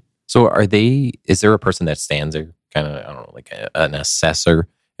 essentially. So is there a person that stands there, kind of, I don't know, like an assessor,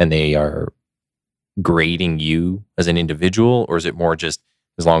 and they are grading you as an individual? Or is it more just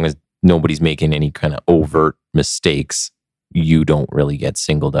as long as nobody's making any kind of overt mistakes, you don't really get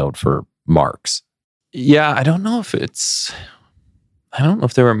singled out for marks? Yeah, I don't know if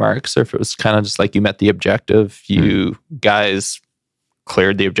there were marks or if it was kind of just like you met the objective. You guys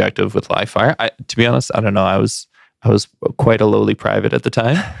cleared the objective with live fire. To be honest, I don't know. I was quite a lowly private at the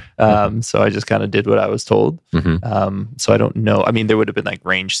time. So I just kind of did what I was told. So I don't know. I mean, there would have been like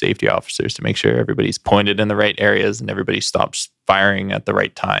range safety officers to make sure everybody's pointed in the right areas and everybody stops firing at the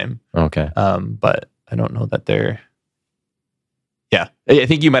right time. Okay. But I don't know that they're... Yeah. I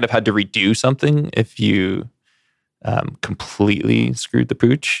think you might have had to redo something if you completely screwed the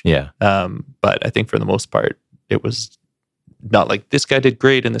pooch. Yeah. But I think for the most part, it was not like this guy did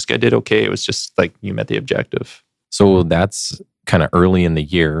great and this guy did okay. It was just like you met the objective. So that's kind of early in the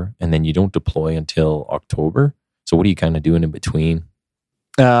year, and then you don't deploy until October. So what are you kind of doing in between?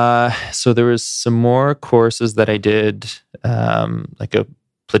 So there was some more courses that I did, like a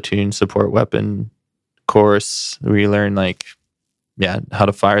platoon support weapon course where you learn how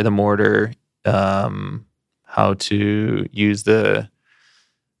to fire the mortar, how to use the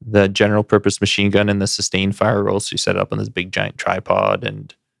general purpose machine gun and the sustained fire roll. So you set it up on this big giant tripod,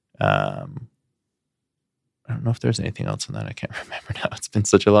 and I don't know if there's anything else on that. I can't remember now. It's been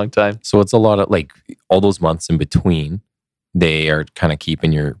such a long time. So it's a lot of like all those months in between, they are kind of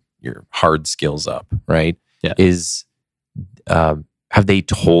keeping your hard skills up, right? Yeah. Have they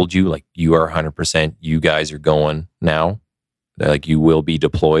told you like you are 100%, you guys are going now? Like you will be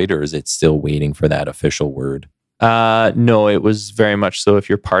deployed, or is it still waiting for that official word? No, it was very much so. If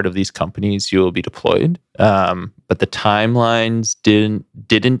you're part of these companies, you will be deployed. But the timelines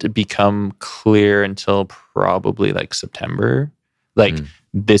didn't become clear until probably like September. Like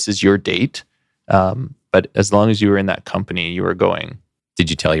this is your date. But as long as you were in that company, you were going. Did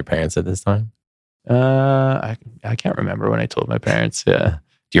you tell your parents at this time? I can't remember when I told my parents. Yeah.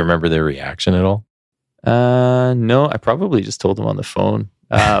 Do you remember their reaction at all? No, I probably just told them on the phone.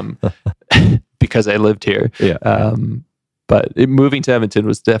 Because I lived here. Yeah. But moving to Edmonton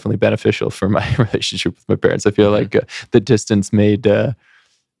was definitely beneficial for my relationship with my parents. I feel like the distance made the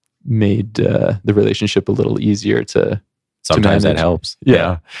relationship a little easier to Sometimes that helps.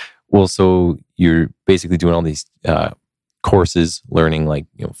 Yeah. Well, so you're basically doing all these courses, learning like,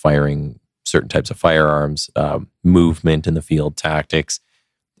 firing certain types of firearms, movement in the field, tactics.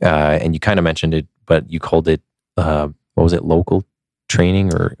 And you kind of mentioned it, but you called it, what was it, local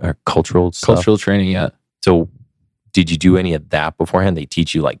training or cultural stuff? Cultural training, yeah. So did you do any of that beforehand? They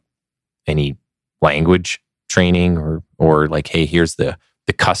teach you like any language training or like, hey, here's the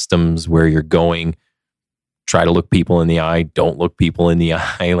customs where you're going. Try to look people in the eye. Don't look people in the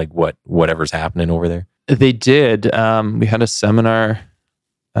eye. Like whatever's happening over there. They did. We had a seminar.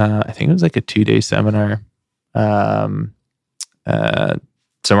 I think it was like a 2-day seminar. Somewhere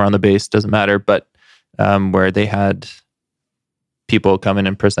on the base, doesn't matter. But where they had people come in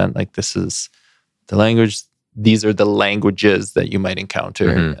and present like, this is the language. These are the languages that you might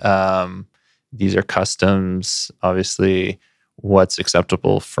encounter. These are customs. Obviously, what's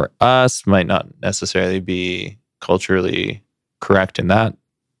acceptable for us might not necessarily be culturally correct in that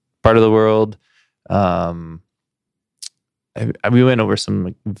part of the world. We went over some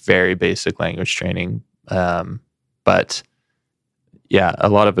like very basic language training, but yeah, a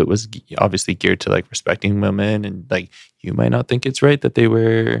lot of it was obviously geared to like respecting women, and like you might not think it's right that they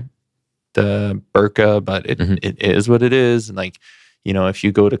wear the burqa, but it is what it is. And like, if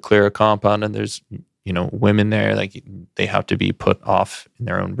you go to clear a compound and there's women there, like they have to be put off in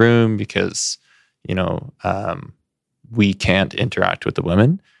their own room because we can't interact with the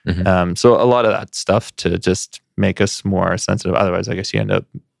women. Mhm. So a lot of that stuff to just make us more sensitive. Otherwise, I guess you end up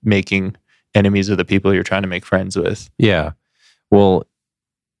making enemies of the people you're trying to make friends with. Yeah. Well,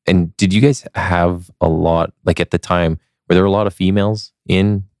 and did you guys have a lot, like at the time, were there a lot of females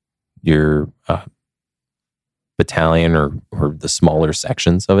in your battalion or the smaller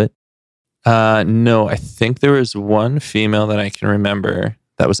sections of it? No, I think there was one female that I can remember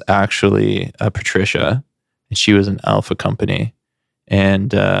that was actually Patricia, and she was an Alpha company.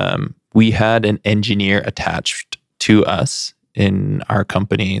 And we had an engineer attached to us in our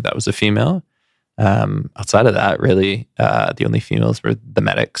company that was a female. Outside of that, really, the only females were the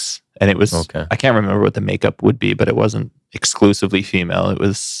medics. And it was, Okay. I can't remember what the makeup would be, but it wasn't exclusively female. It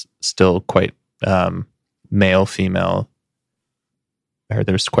was still quite male, female, or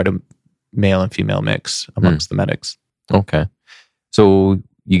there's quite a male and female mix amongst the medics. Okay. So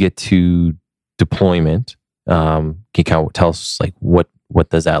you get to deployment. Can you kind of tell us like what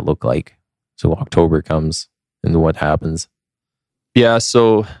does that look like? So October comes and what happens? Yeah.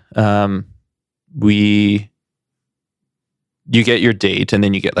 So you get your date and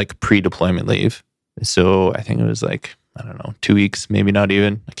then you get like pre-deployment leave. So I think it was like, I don't know, 2 weeks, maybe not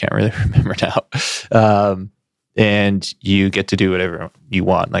even. I can't really remember now. And you get to do whatever you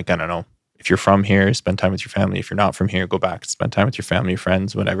want. Like, I don't know, if you're from here, spend time with your family. If you're not from here, go back and spend time with your family,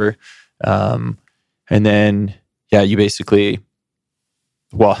 friends, whatever. And then, yeah, you basically,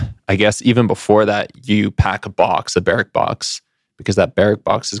 well, I guess even before that, you pack a barrack box, because that barrack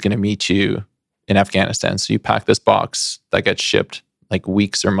box is going to meet you in Afghanistan. So you pack this box that gets shipped like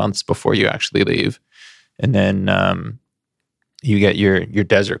weeks or months before you actually leave. And then you get your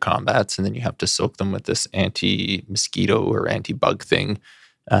desert combats, and then you have to soak them with this anti-mosquito or anti-bug thing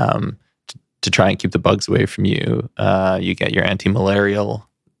to try and keep the bugs away from you. You get your anti-malarial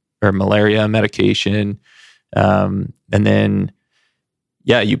or malaria medication. And then,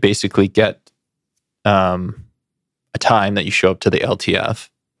 yeah, you basically get a time that you show up to the LTF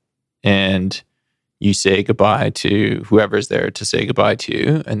and you say goodbye to whoever's there to say goodbye to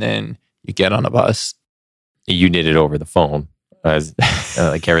you. And then you get on a bus. You did it over the phone, as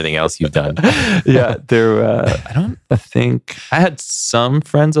like everything else you've done. Yeah, I don't think I had some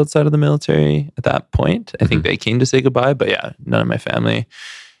friends outside of the military at that point. I think they came to say goodbye, but yeah, none of my family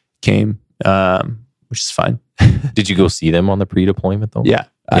came, which is fine. Did you go see them on the pre-deployment though? Yeah.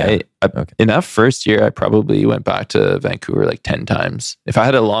 Okay. In that first year, I probably went back to Vancouver like 10 times. If I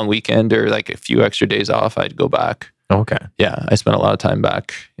had a long weekend or like a few extra days off, I'd go back. Okay. Yeah, I spent a lot of time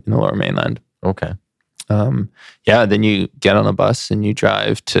back in the Lower Mainland. Okay. Yeah, then you get on a bus and you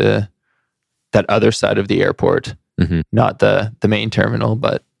drive to that other side of the airport, not the main terminal,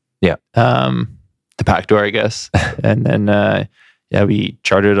 but yeah, the back door, I guess. And then, yeah, we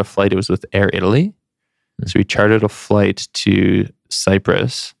chartered a flight. It was with Air Italy. So we chartered a flight to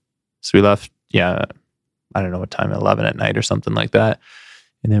Cyprus. So we left, yeah, I don't know what time, 11 at night or something like that.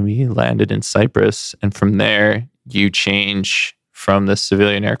 And then we landed in Cyprus. And from there, you change from the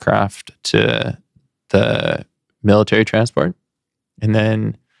civilian aircraft to the military transport. And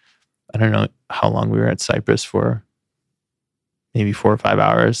then I don't know how long we were at Cyprus for, maybe 4 or 5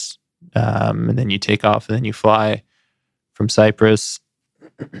 hours. And then you take off and then you fly from Cyprus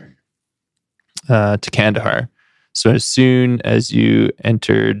to Kandahar. So as soon as you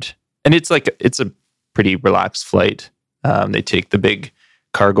entered, and it's a pretty relaxed flight. They take the big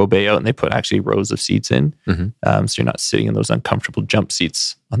cargo bay out and they put actually rows of seats in. So you're not sitting in those uncomfortable jump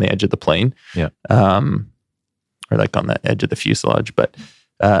seats on the edge of the plane. Yeah. Or like on the edge of the fuselage. But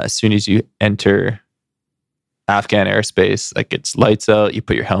as soon as you enter Afghan airspace, like it's lights out, you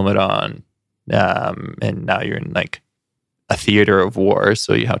put your helmet on, and now you're in like a theater of war.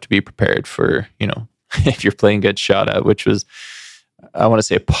 So you have to be prepared for, if your plane gets shot at, which was, I want to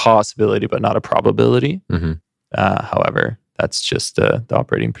say a possibility, but not a probability. However, that's just the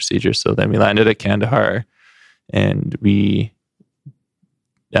operating procedure. So then we landed at Kandahar and we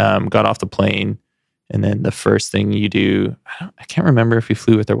got off the plane. And then the first thing you do, I can't remember if we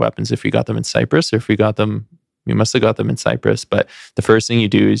flew with our weapons, if we got them in Cyprus or if we must have got them in Cyprus. But the first thing you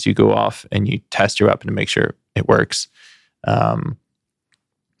do is you go off and you test your weapon to make sure it works, that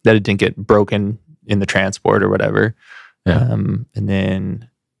it didn't get broken in the transport or whatever. Yeah. And then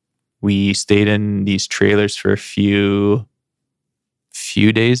we stayed in these trailers for a few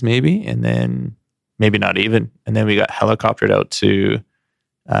days maybe, and then maybe not even. And then we got helicoptered out to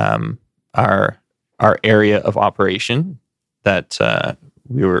our area of operation that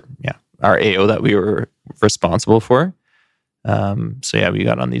our AO that we were responsible for. So yeah, we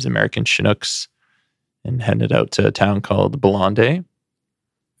got on these American Chinooks and headed out to a town called Balande.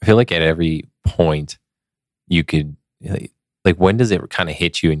 I feel like at every point you could, like when does it kind of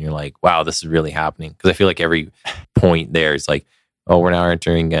hit you and you're like, wow, this is really happening? Because I feel like every point there is like, oh, we're now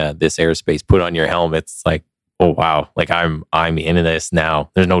entering this airspace, put on your helmet. It's like, oh wow, like I'm into this now.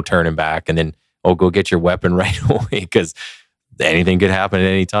 There's no turning back. And then, oh, go get your weapon right away because anything could happen at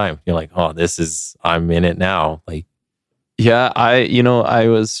any time. You're like, oh, I'm in it now. Like, yeah, I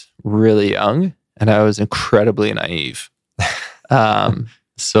was really young and I was incredibly naive.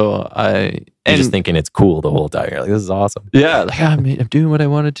 So you're just thinking it's cool the whole time. You're like, this is awesome. Yeah, like I'm doing what I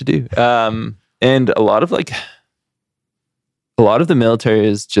wanted to do. And a lot of the military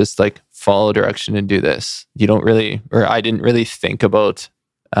is just like follow direction and do this. You don't really, or I didn't really think about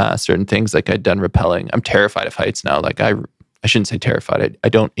certain things. Like I'd done rappelling. I'm terrified of heights now. Like I shouldn't say terrified. I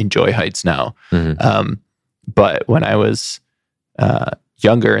don't enjoy heights now. Mm-hmm. But when I was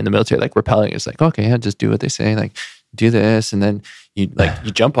younger in the military, like rappelling is like, okay, yeah, just do what they say. Like do this, and then you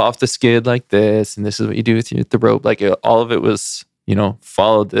jump off the skid like this, and this is what you do with the rope. Like all of it was,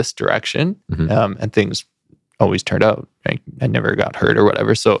 follow this direction, and things always turned out. Right? I never got hurt or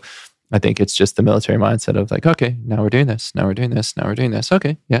whatever. So I think it's just the military mindset of like, okay, now we're doing this, now we're doing this, now we're doing this.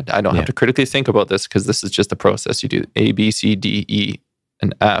 Okay, yeah, I don't have to critically think about this because this is just a process. You do A, B, C, D, E,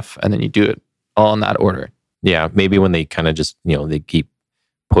 and F, and then you do it all in that order. Yeah, maybe when they kind of just, they keep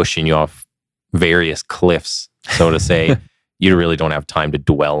pushing you off various cliffs, so to say, you really don't have time to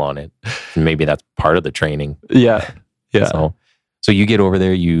dwell on it. And maybe that's part of the training. Yeah. So you get over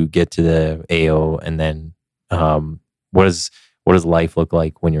there, you get to the AO, and then what does life look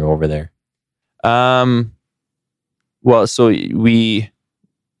like when you're over there? Well, so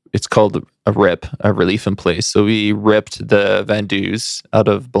it's called a RIP, a relief in place. So we ripped the Vendus out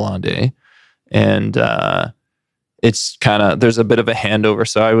of Blonde, and it's kind of, there's a bit of a handover.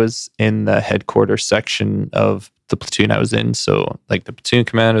 So I was in the headquarters section of the platoon I was in. So like the platoon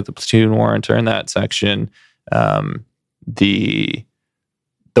commander, the platoon warrant are in that section. The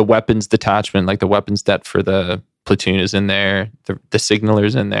weapons detachment, like the weapons det for the platoon is in there. The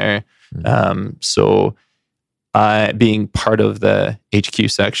signaler's in there. So I, being part of the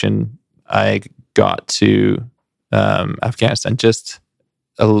HQ section, I got to Afghanistan just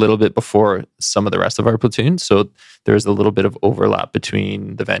a little bit before some of the rest of our platoon. So there's a little bit of overlap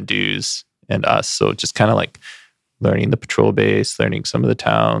between the Vendus and us. So just kind of like learning the patrol base, learning some of the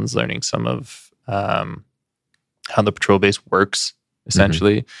towns, learning some of how the patrol base works,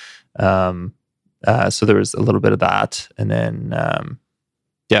 essentially. So there was a little bit of that. And then,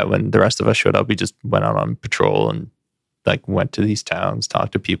 when the rest of us showed up, we just went out on patrol and like went to these towns,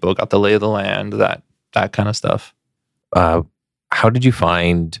 talked to people, got the lay of the land, that kind of stuff. How did you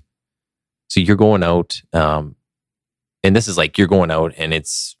find, so you're going out, and this is like, you're going out and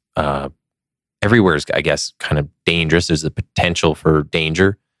it's, everywhere's, I guess, kind of dangerous. There's a potential for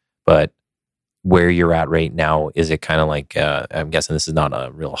danger, but where you're at right now, is it kind of like, I'm guessing this is not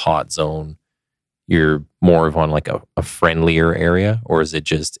a real hot zone. You're more of on like a friendlier area, or is it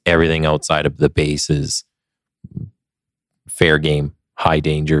just everything outside of the base is fair game, high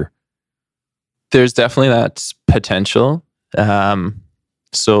danger? There's definitely that potential.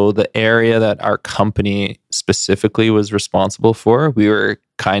 So the area that our company specifically was responsible for, we were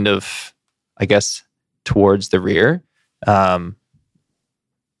kind of, I guess, towards the rear.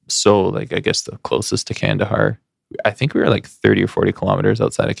 So like, I guess the closest to Kandahar, I think we were like 30 or 40 kilometers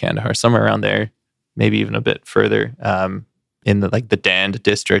outside of Kandahar, somewhere around there, maybe even a bit further, in the like the Dand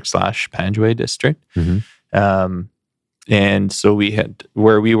district / Panjwai district. And so we had,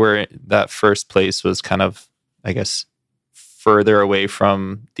 where we were, that first place was kind of, I guess, further away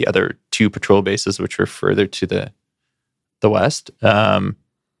from the other two patrol bases, which were further to the west.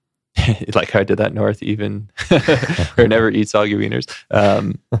 Like I did that north even, or never eat soggy wieners.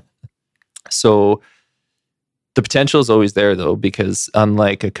 So the potential is always there though, because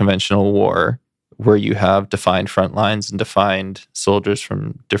unlike a conventional war where you have defined front lines and defined soldiers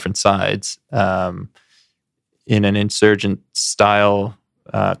from different sides, in an insurgent style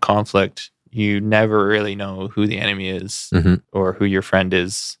conflict, you never really know who the enemy is or who your friend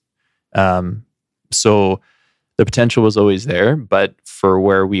is. So the potential was always there, but for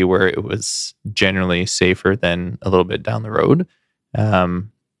where we were, it was generally safer than a little bit down the road.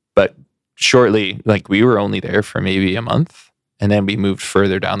 But shortly, like we were only there for maybe a month, and then we moved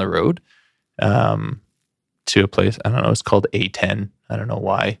further down the road to a place, I don't know, it's called A10. I don't know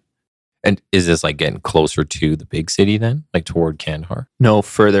why. And is this like getting closer to the big city then, like toward Kandahar? No,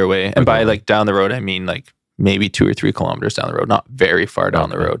 further away. And by like down the road, I mean like maybe 2 or 3 kilometers down the road, not very far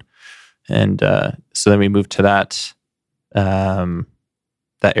down the road. And so then we moved to that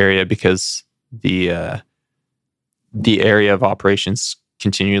area because the area of operations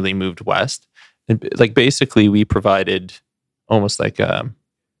continually moved west. like basically we provided almost like a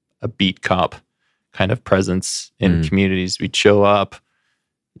beat cop kind of presence in communities. We'd show up,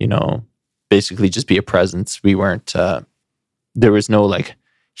 basically just be a presence. We weren't, there was no like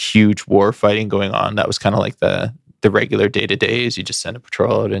huge war fighting going on. That was kind of like the regular day-to-day is you just send a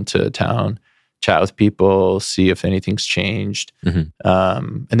patrol out into town, chat with people, see if anything's changed.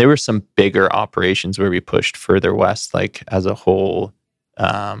 And there were some bigger operations where we pushed further west, like as a whole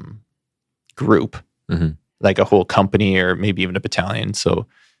group, like a whole company or maybe even a battalion. So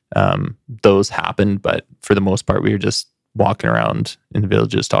those happened, but for the most part, we were just walking around in the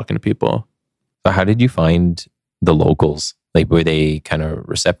villages talking to people. So how did you find the locals? Like, were they kind of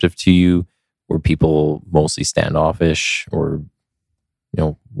receptive to you? Were people mostly standoffish, or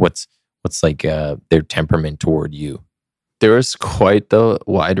what's like their temperament toward you? There was quite the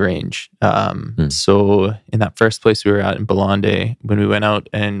wide range. So in that first place we were at in Balande, when we went out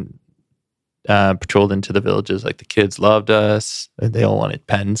and patrolled into the villages, like the kids loved us. They all wanted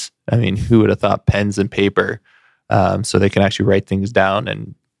pens. I mean, who would have thought pens and paper, so they can actually write things down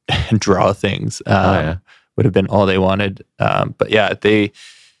and draw things. Would have been all they wanted. But yeah, they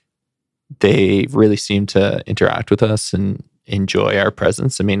really seemed to interact with us and enjoy our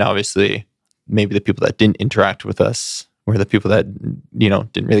presence. I mean, obviously, maybe the people that didn't interact with us were the people that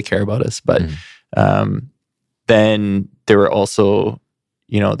didn't really care about us. But then there were also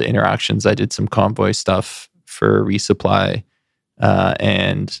the interactions. I did some convoy stuff for resupply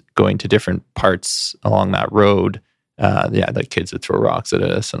and going to different parts along that road. The kids would throw rocks at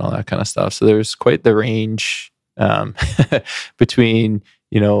us and all that kind of stuff. So there's quite the range between,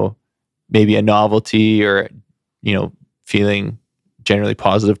 maybe a novelty or, feeling generally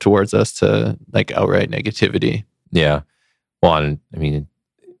positive towards us to like outright negativity. Yeah. Well, I mean,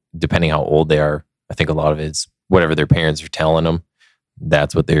 depending how old they are, I think a lot of it's whatever their parents are telling them.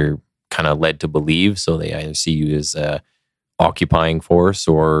 That's what they're kind of led to believe. So they either see you as a occupying force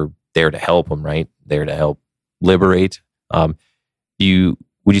or there to help them, right? There to help liberate. Would you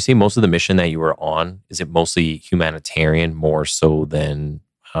say most of the mission that you were on, is it mostly humanitarian more so than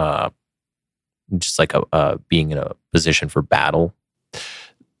just like being in a position for battle?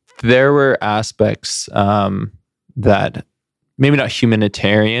 There were aspects that maybe not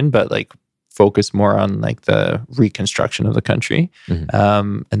humanitarian, but like focus more on like the reconstruction of the country.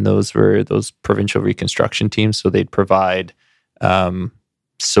 And those were those provincial reconstruction teams. So they'd provide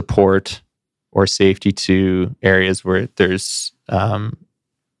support or safety to areas where there's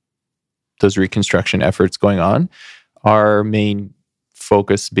those reconstruction efforts going on. Our main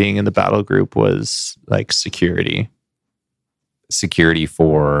focus being in the battle group was like security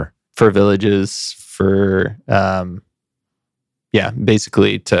for villages, for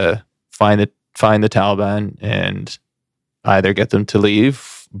basically to find the Taliban and either get them to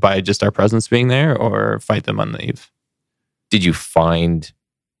leave by just our presence being there or fight them on leave. Did you find,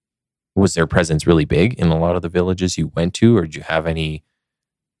 was their presence really big in a lot of the villages you went to, or did you have any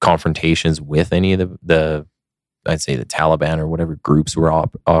confrontations with any of the I'd say the Taliban or whatever groups were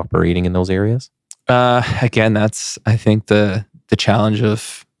operating in those areas? Again, that's, I think, the challenge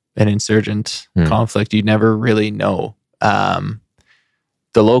of an insurgent conflict. You never really know.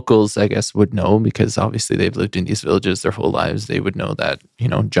 The locals, I guess, would know because obviously they've lived in these villages their whole lives. They would know that,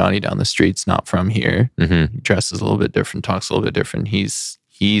 Johnny down the street's not from here. He dresses a little bit different, talks a little bit different.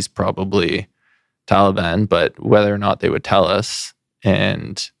 He's probably Taliban, but whether or not they would tell us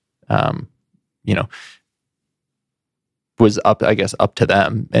and, was up to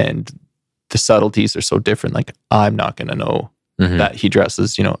them. And the subtleties are so different. Like, I'm not going to know that he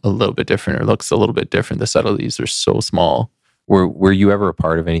dresses, a little bit different or looks a little bit different. The subtleties are so small. Were you ever a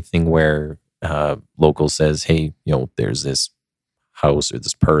part of anything where local says, hey, there's this house or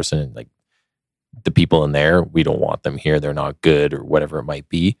this person, and like the people in there, we don't want them here, they're not good, or whatever it might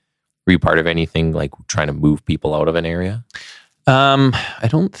be? Were you part of anything like trying to move people out of an area? I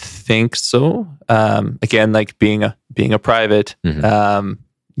don't think so. Again, like being a private, when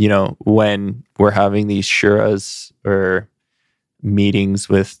we're having these shuras or meetings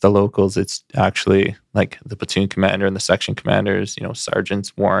with the locals, it's actually like the platoon commander and the section commanders,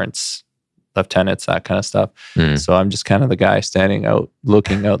 sergeants, warrants, lieutenants, that kind of stuff. So I'm just kind of the guy standing out,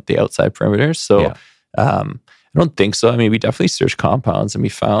 looking out the outside perimeter. So I don't think so. I mean, we definitely searched compounds and I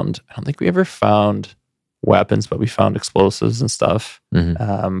don't think we ever found weapons, but we found explosives and stuff.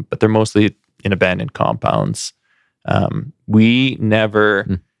 But they're mostly in abandoned compounds. We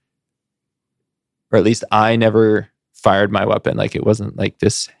never, or at least I never fired my weapon. Like, it wasn't like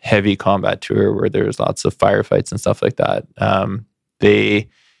this heavy combat tour where there was lots of firefights and stuff like that. I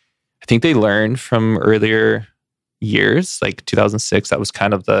think they learned from earlier years, like 2006, that was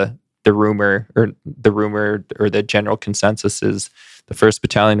kind of the the rumor or the general consensus is the 1st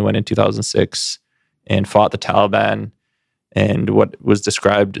Battalion went in 2006 and fought the Taliban, and what was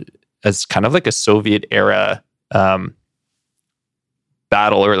described as kind of like a Soviet era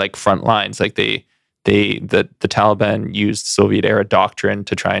battle or like front lines. Like the Taliban used Soviet era doctrine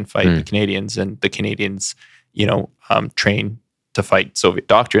to try and fight the Canadians, and the Canadians, trained to fight Soviet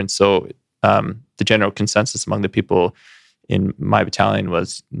doctrine. So the general consensus among the people in my battalion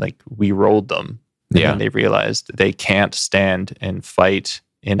was like, we rolled them. Yeah. And they realized they can't stand and fight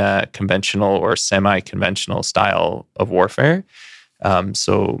in a conventional or semi-conventional style of warfare.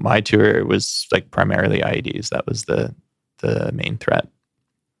 So my tour was like primarily IEDs. That was the main threat.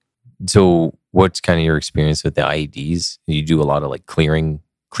 So what's kind of your experience with the IEDs? You do a lot of like clearing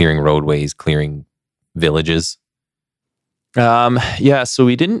roadways, clearing villages. Yeah, so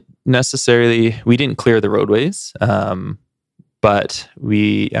we didn't clear the roadways. But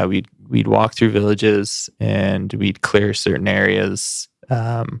we'd walk through villages and we'd clear certain areas.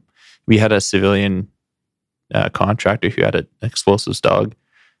 We had a civilian contractor who had an explosives dog.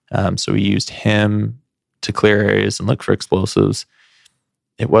 So we used him to clear areas and look for explosives.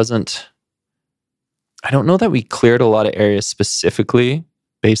 I don't know that we cleared a lot of areas specifically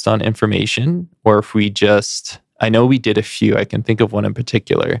based on information, or if I know we did a few. I can think of one in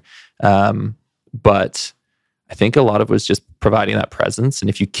particular. But I think a lot of it was just providing that presence. And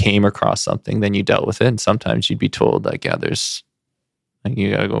if you came across something, then you dealt with it. And sometimes you'd be told like, yeah,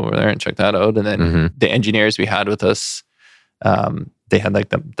 you got to go over there and check that out. And then the engineers we had with us, they had like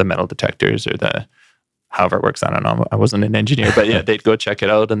the metal detectors or however it works. I don't know. I wasn't an engineer, but yeah, they'd go check it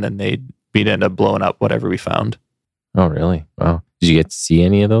out and then we'd end up blowing up whatever we found. Oh, really? Wow. Did you get to see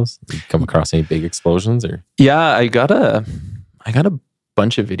any of those? Did you come across any big explosions or? Yeah, I got a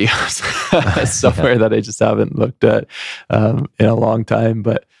bunch of videos somewhere that I just haven't looked at in a long time.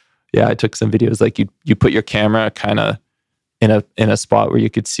 But yeah, I took some videos. Like you put your camera kind of in a spot where you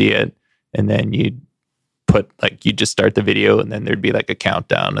could see it, and then you'd just start the video, and then there'd be like a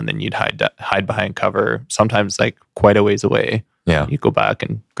countdown, and then you'd hide behind cover. Sometimes like quite a ways away. Yeah, you go back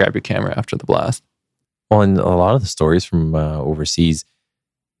and grab your camera after the blast. Well, and a lot of the stories from overseas,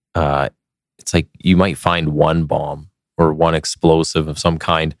 it's like you might find one bomb or one explosive of some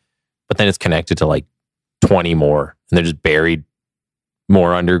kind, but then it's connected to like 20 more, and they're just buried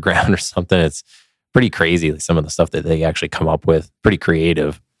more underground or something. It's pretty crazy, like some of the stuff that they actually come up with. Pretty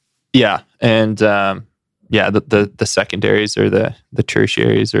creative. Yeah, and the secondaries or the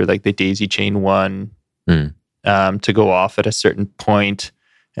tertiaries or like the daisy chain one to go off at a certain point,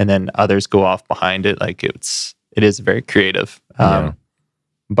 and then others go off behind it. Like it is very creative.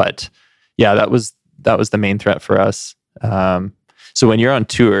 But yeah, that was the main threat for us. So when you're on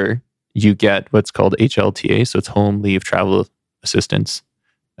tour, you get what's called HLTA. So it's Home Leave Travel Assistance.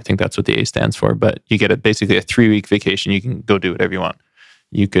 I think that's what the A stands for, but you get basically a 3-week vacation. You can go do whatever you want.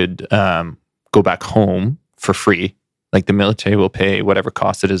 You could go back home for free. Like the military will pay whatever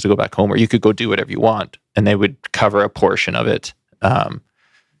cost it is to go back home, or you could go do whatever you want, and they would cover a portion of it.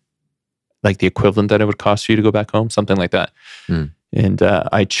 Like the equivalent that it would cost for you to go back home, something like that. And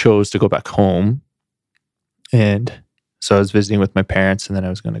I chose to go back home. And so I was visiting with my parents, and then I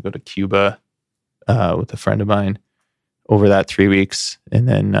was going to go to Cuba with a friend of mine over that 3 weeks. And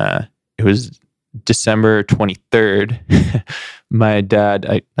then it was December 23rd. My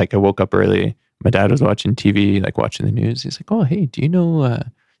dad, I woke up early. My dad was watching TV, like watching the news. He's like, "Oh, hey, do you know a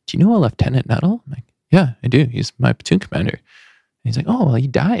Lieutenant Nuttall?" I'm like, "Yeah, I do. He's my platoon commander." And he's like, "Oh, well, he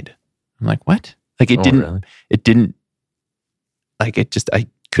died." I'm like, "What?" Like it didn't, like it just, I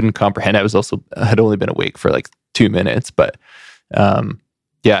couldn't comprehend. I had only been awake for like 2 minutes, but I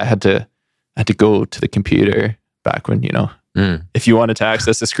had to go to the computer back when, if you wanted to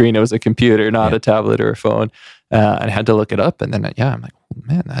access a screen, it was a computer, not a tablet or a phone. I had to look it up, and then I'm like, oh,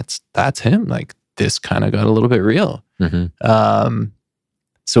 man, that's him. Like this kind of got a little bit real.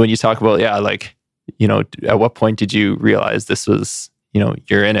 So when you talk about, at what point did you realize this was,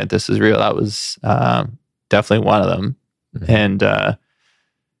 you're in it, this is real? That was definitely one of them. And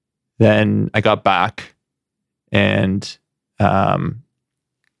then I got back, and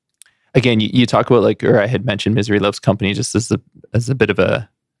again, you talk about or I had mentioned Misery Loves Company just as a bit of a,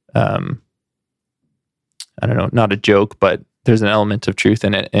 I don't know, not a joke, but there's an element of truth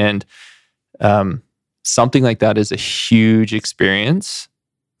in it. And something like that is a huge experience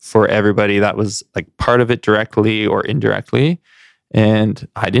for everybody that was like part of it directly or indirectly. And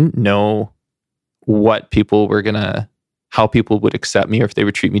I didn't know how people would accept me or if they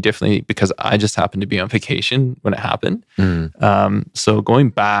would treat me differently, because I just happened to be on vacation when it happened. So going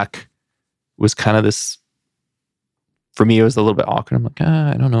back was kind of this for me, it was a little bit awkward. I'm like,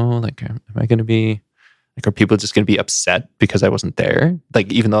 I don't know. Like, am I going to be, like, are people just going to be upset because I wasn't there?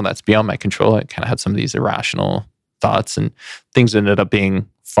 Like, even though that's beyond my control, I kind of had some of these irrational thoughts, and things ended up being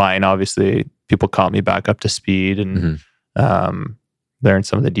fine. Obviously, people caught me back up to speed and learned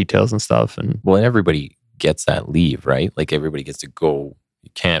some of the details and stuff. And well, and everybody gets that leave, right? Like everybody gets to go.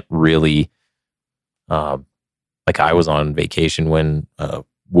 You can't really, like I was on vacation when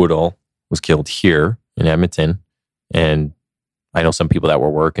Woodall was killed here in Edmonton. And I know some people that were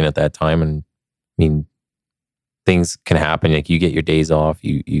working at that time. And I mean, things can happen. Like you get your days off,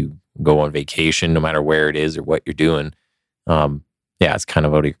 you go on vacation, no matter where it is or what you're doing. Yeah, it's kind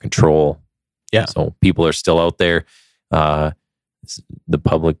of out of your control. Yeah. So people are still out there. The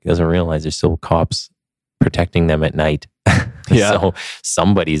public doesn't realize there's still cops protecting them at night. Yeah. So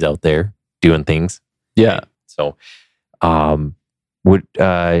somebody's out there doing things. Yeah. So, what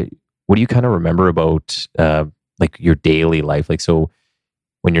do you kind of remember about like your daily life? Like, so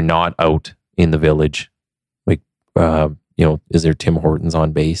when you're not out in the village, like, is there Tim Hortons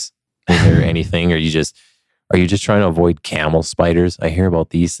on base? Is there anything? Are you just trying to avoid camel spiders? I hear about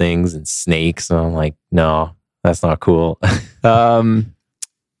these things and snakes, and I'm like, no, that's not cool.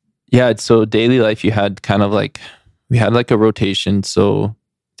 Yeah. So daily life, you had kind of like, we had like a rotation. So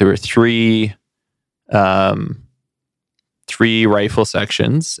there were three rifle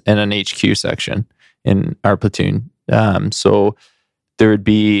sections and an HQ section in our platoon. So there would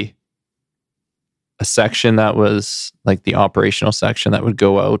be a section that was like the operational section that would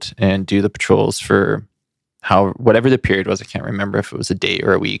go out and do the patrols for whatever the period was. I can't remember if it was a day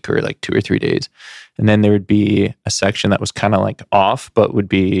or a week or like 2 or 3 days. And then there would be a section that was kind of like off, but would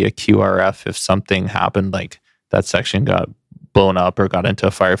be a QRF if something happened, like that section got blown up or got into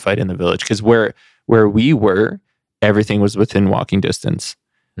a firefight in the village. Because where we were, everything was within walking distance.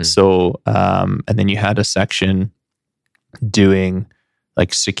 So, and then you had a section doing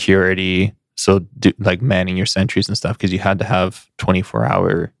like security. So like manning your sentries and stuff, because you had to have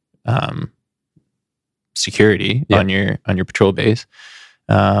 24-hour security on your patrol base.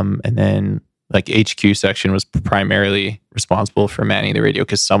 And then like HQ section was primarily responsible for manning the radio,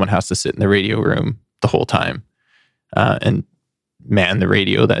 because someone has to sit in the radio room the whole time and man the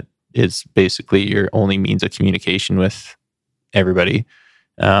radio. That is basically your only means of communication with everybody.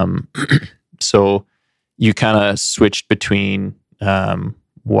 So you kind of switched between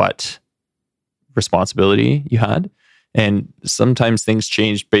what responsibility you had. And sometimes things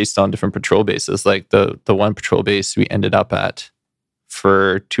changed based on different patrol bases. Like the one patrol base we ended up at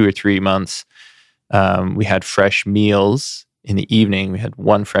for 2 or 3 months, we had fresh meals in the evening. We had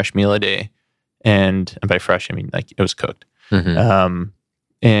one fresh meal a day. And by fresh, I mean like it was cooked.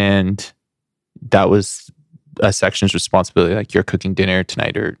 And that was a section's responsibility. Like you're cooking dinner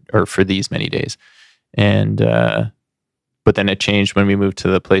tonight or for these many days. And, but then it changed when we moved to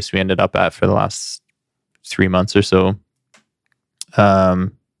the place we ended up at for the last 3 months or so.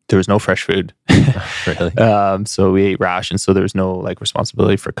 There was no fresh food. Really? So we ate rations. So there was no like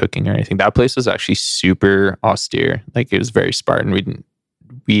responsibility for cooking or anything. That place was actually super austere. Like it was very Spartan.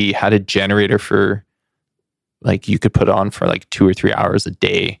 We had a generator for like, you could put on for like 2 or 3 hours a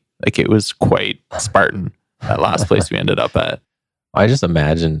day. Like it was quite Spartan, that last place we ended up at. I just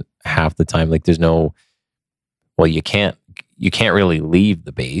imagine half the time, like you can't really leave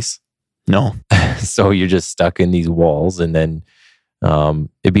the base. No. So you're just stuck in these walls, and then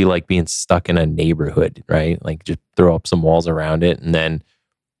it'd be like being stuck in a neighborhood, right? Like just throw up some walls around it, and then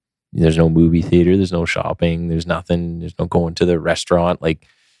there's no movie theater, there's no shopping, there's nothing, there's no going to the restaurant. Like,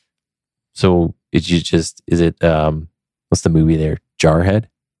 so what's the movie there? Jarhead?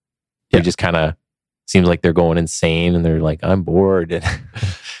 Yeah. It just kind of seems like they're going insane, and they're like, I'm bored. And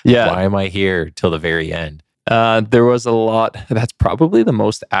Yeah. why am I here till the very end? There was a lot. That's probably the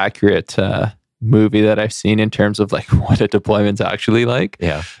most accurate movie that I've seen in terms of like what a deployment's actually like.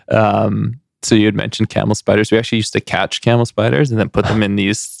 Yeah. So you had mentioned camel spiders. We actually used to catch camel spiders and then put them in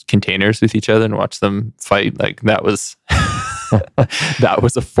these containers with each other and watch them fight. Like that was that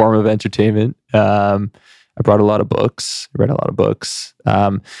was a form of entertainment. I brought a lot of books. Read a lot of books.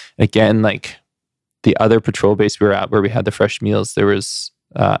 Again, like the other patrol base we were at, where we had the fresh meals, there was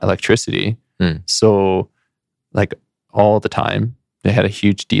electricity. So like all the time, they had a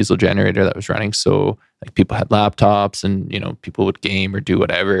huge diesel generator that was running. So like people had laptops, and people would game or do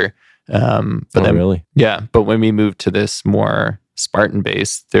whatever. Really? Yeah. But when we moved to this more Spartan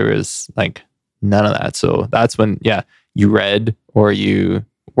base, there was like none of that. So that's when, you read or you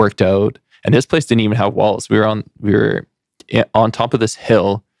worked out. And this place didn't even have walls. We were on top of this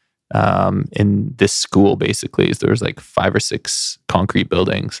hill in this school, basically. So there was like 5 or 6 concrete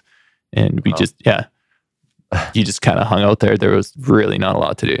buildings. And we you just kind of hung out there. There was really not a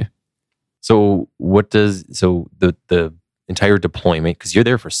lot to do. So the entire deployment, because you're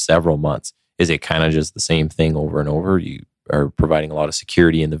there for several months, is it kind of just the same thing over and over? You are providing a lot of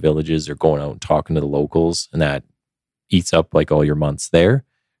security in the villages or going out and talking to the locals, and that eats up like all your months there?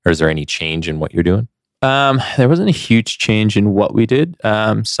 Or is there any change in what you're doing? There wasn't a huge change in what we did.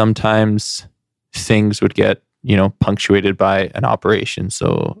 Sometimes things would get, punctuated by an operation.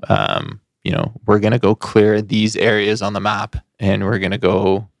 So, we're going to go clear these areas on the map, and we're going to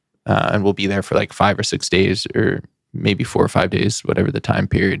go, and we'll be there for like 5 or 6 days, or maybe 4 or 5 days, whatever the time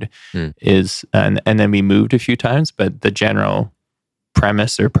period is. And then we moved a few times, but the general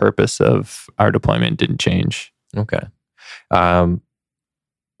premise or purpose of our deployment didn't change. Okay.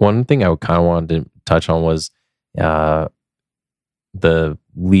 One thing I would kind of want to touch on was the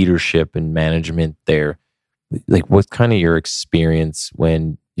leadership and management there. Like, what's kind of your experience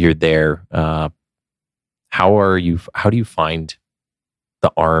when you're there? How do you find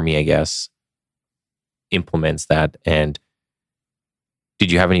the Army, I guess, implements that? And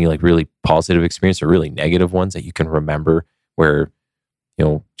did you have any like really positive experience or really negative ones that you can remember where,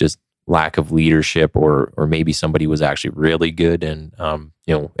 just lack of leadership, or maybe somebody was actually really good and,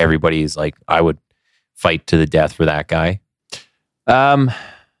 everybody's like, I would fight to the death for that guy?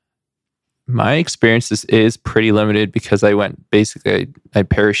 My experience is pretty limited because I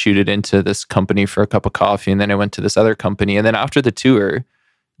parachuted into this company for a cup of coffee, and then I went to this other company. And then after the tour,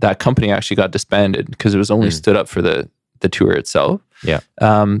 that company actually got disbanded because it was only stood up for the tour itself. Yeah.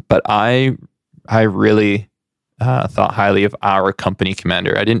 But I really thought highly of our company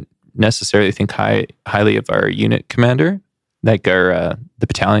commander. I didn't necessarily think highly of our unit commander, like the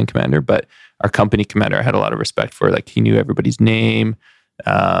battalion commander, but our company commander I had a lot of respect for. Like, he knew everybody's name.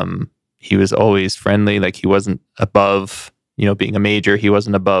 He was always friendly. Like, he wasn't above, being a major. He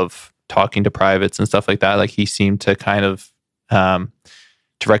wasn't above talking to privates and stuff like that. Like, he seemed to kind of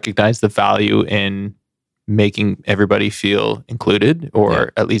to recognize the value in making everybody feel included,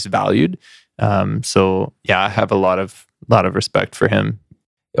 or at least valued. So yeah, I have a lot of respect for him.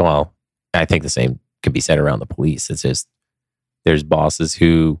 Well, I think the same could be said around the police. It's just, there's bosses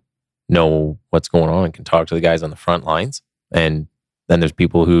who know what's going on and can talk to the guys on the front lines. And then there's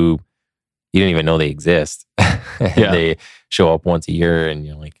people who you didn't even know they exist. They show up once a year and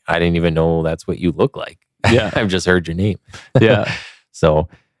you're like, I didn't even know that's what you look like. Yeah. I've just heard your name. Yeah. So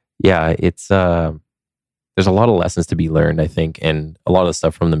yeah, it's, there's a lot of lessons to be learned, I think. And a lot of the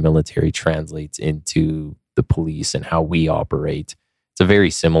stuff from the military translates into the police and how we operate. It's a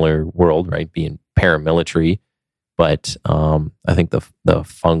very similar world, right? Being paramilitary. But I think the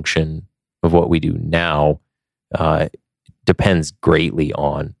function of what we do now depends greatly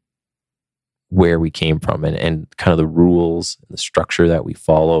on where we came from and kind of the rules and the structure that we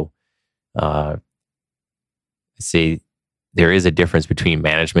follow. I say there is a difference between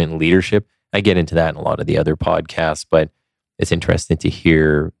management and leadership. I get into that in a lot of the other podcasts, but it's interesting to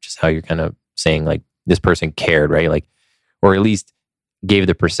hear just how you're kind of saying, like, this person cared, right? Like, or at least gave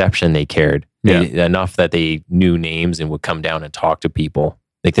the perception they cared enough that they knew names and would come down and talk to people.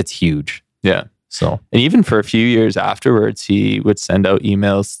 Like, that's huge. Yeah. So, and even for a few years afterwards, he would send out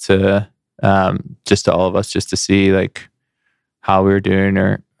emails to just to all of us, just to see like how we were doing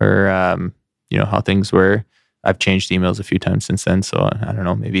or how things were. I've changed emails a few times since then, so I don't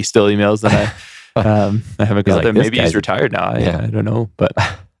know. Maybe still emails that I haven't got them. Maybe he's retired now. I don't know, but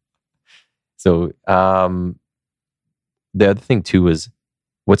so the other thing too is,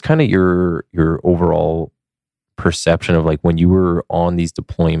 what's kind of your overall perception of, like, when you were on these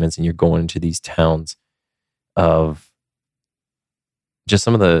deployments and you're going into these towns, of just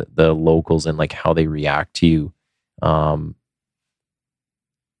some of the locals and like how they react to you? Do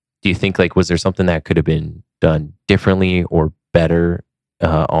you think, like, was there something that could have been done differently or better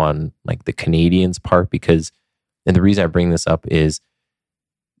on like the Canadians' part? Because, and the reason I bring this up is,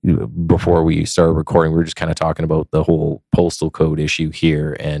 before we started recording, we were just kind of talking about the whole postal code issue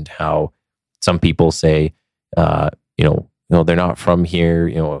here and how some people say, they're not from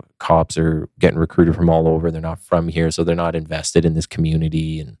here. Cops are getting recruited from all over. They're not from here, so they're not invested in this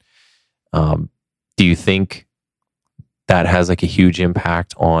community. And do you think that has like a huge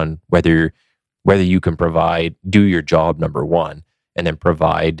impact on whether you can do your job, number one, and then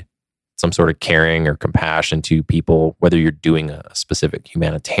provide some sort of caring or compassion to people, whether you're doing a specific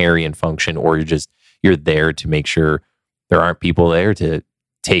humanitarian function or you're there to make sure there aren't people there to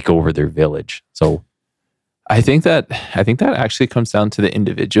take over their village? So I think that actually comes down to the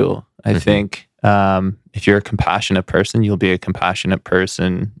individual. I think if you're a compassionate person, you'll be a compassionate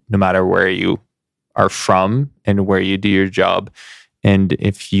person no matter where you are from and where you do your job. And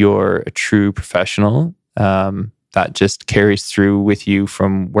if you're a true professional that just carries through with you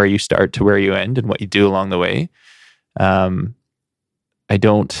from where you start to where you end and what you do along the way. I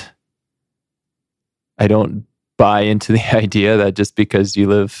don't buy into the idea that just because you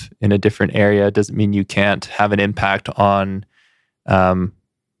live in a different area doesn't mean you can't have an impact on an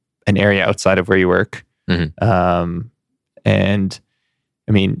area outside of where you work. Mm-hmm. And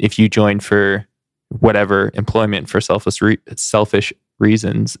I mean, if you join for whatever employment for selfish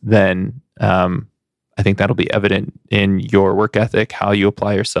reasons, then I think that'll be evident in your work ethic, how you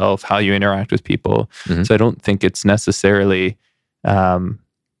apply yourself, how you interact with people. Mm-hmm. So I don't think it's necessarily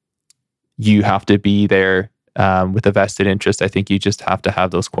you have to be there with a vested interest. I think you just have to have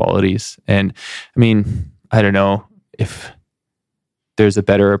those qualities. And I mean, I don't know if there's a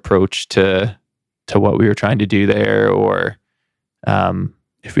better approach to what we were trying to do there, or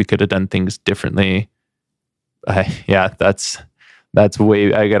if we could have done things differently. That's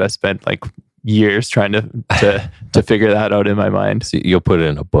way, I gotta spend like years trying to figure that out in my mind. So you'll put it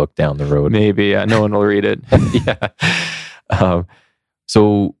in a book down the road. Maybe, yeah, no one will read it. Yeah.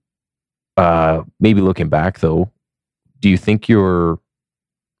 So maybe looking back though, do you think you're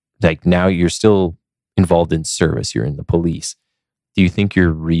like, now you're still involved in service, you're in the police. Do you think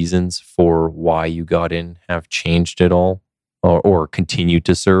your reasons for why you got in have changed at all, or continue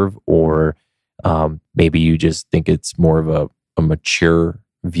to serve, or maybe you just think it's more of a mature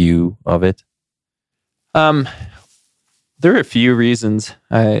view of it? There are a few reasons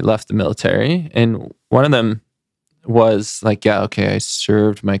I left the military, and one of them was like, yeah, okay, I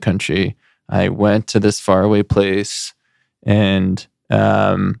served my country. I went to this faraway place, and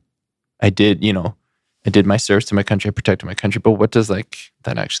I did my service to my country, I protected my country. But what does like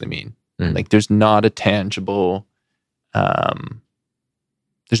that actually mean? Like, there's not a tangible,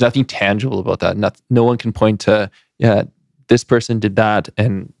 there's nothing tangible about that. No one can point to, yeah, this person did that,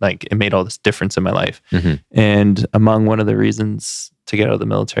 and like it made all this difference in my life. Mm-hmm. And among one of the reasons to get out of the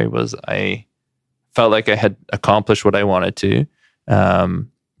military was I felt like I had accomplished what I wanted to,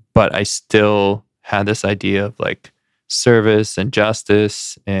 but I still had this idea of like service and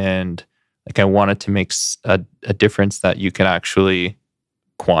justice, and like I wanted to make a difference that you can actually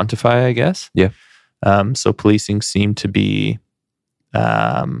quantify, I guess. Yeah. So policing seemed to be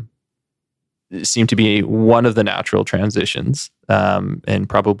one of the natural transitions, and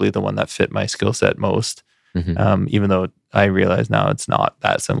probably the one that fit my skill set most. Mm-hmm. Even though I realize now it's not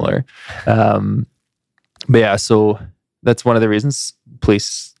that similar. But yeah, so that's one of the reasons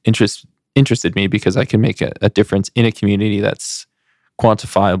police interested me, because I can make a difference in a community that's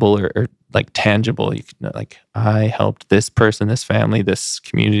quantifiable or like tangible. You can, like, I helped this person, this family, this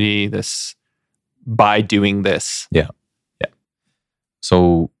community, this by doing this. Yeah.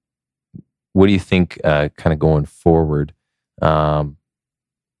 So what do you think kind of going forward? What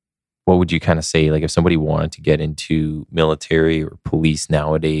would you kind of say, like if somebody wanted to get into military or police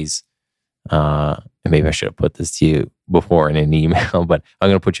nowadays, and maybe I should have put this to you before in an email, but I'm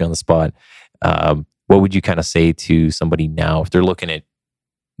going to put you on the spot. What would you kind of say to somebody now if they're looking at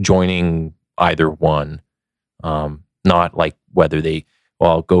joining either one? Not like whether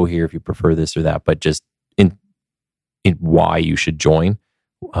I'll go here if you prefer this or that, but just in why you should join.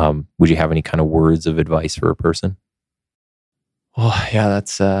 Would you have any kind of words of advice for a person? Oh yeah,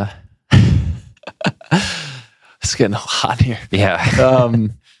 that's it's getting hot here. Yeah.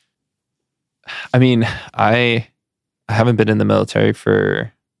 I mean, I haven't been in the military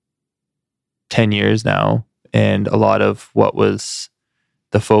for 10 years now, and a lot of what was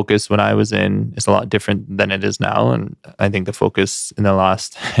the focus when I was in is a lot different than it is now. And I think the focus in the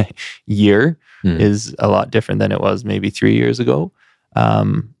last year is a lot different than it was maybe 3 years ago. I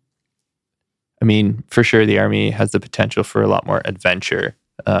mean, for sure, the Army has the potential for a lot more adventure.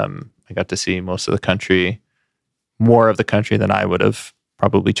 I got to see most of the country, more of the country than I would have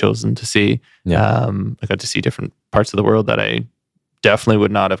probably chosen to see. Yeah. I got to see different parts of the world that I definitely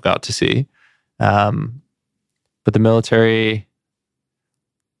would not have got to see. But the military,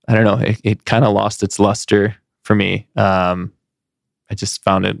 I don't know, it kind of lost its luster for me. I just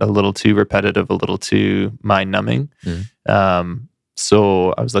found it a little too repetitive, a little too mind-numbing.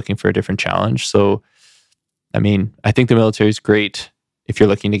 So I was looking for a different challenge. So, I mean, I think the military is great if you're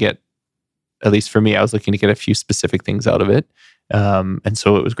looking to get, at least for me, I was looking to get a few specific things out of it. And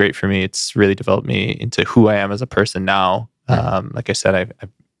so it was great for me. It's really developed me into who I am as a person now. Like I said, I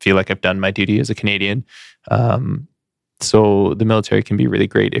feel like I've done my duty as a Canadian. So the military can be really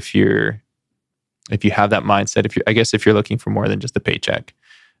great if you have that mindset. If you're looking for more than just a paycheck,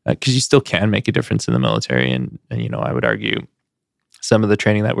 because you still can make a difference in the military. And I would argue some of the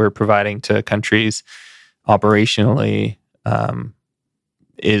training that we're providing to countries operationally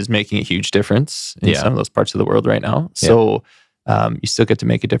is making a huge difference in Yeah. some of those parts of the world right now. So you still get to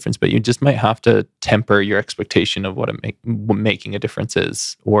make a difference, but you just might have to temper your expectation of what making a difference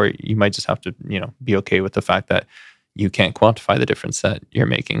is, or you might just have to, be okay with the fact that you can't quantify the difference that you're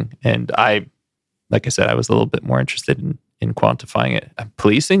making. And like I said, I was a little bit more interested in quantifying it.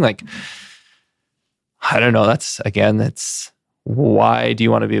 Policing, like, I don't know. That's why do you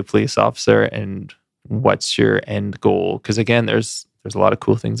want to be a police officer, and what's your end goal? Because again, there's a lot of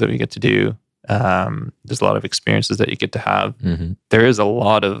cool things that we get to do. There's a lot of experiences that you get to have. Mm-hmm. There is a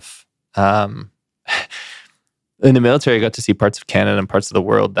lot of in the military, I got to see parts of Canada and parts of the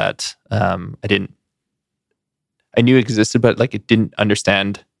world that I knew existed, but like, it didn't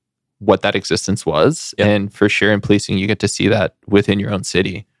understand what that existence was. Yep. And for sure in policing, you get to see that within your own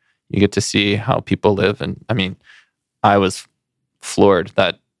city. You get to see how people live. And I mean, I was floored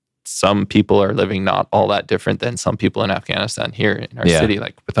that some people are living not all that different than some people in Afghanistan here in our city,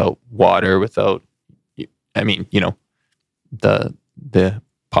 like without water, without, the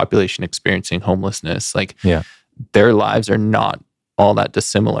population experiencing homelessness. Like, their lives are not all that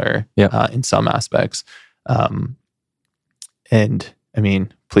dissimilar in some aspects. And I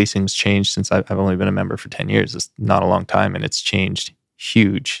mean, policing's changed since I've only been a member for 10 years. It's not a long time, and it's changed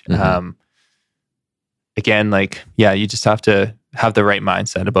huge. Mm-hmm. Again, like, you just have to have the right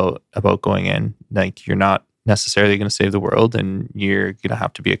mindset about going in. Like, you're not necessarily going to save the world, and you're going to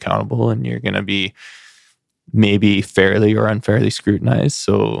have to be accountable, and you're going to be maybe fairly or unfairly scrutinized.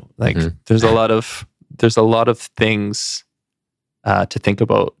 So like, there's a lot of things to think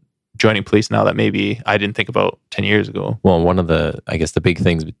about joining police now that maybe I didn't think about 10 years ago. Well, one of the big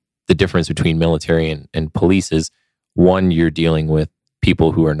things, the difference between military and police is, one, you're dealing with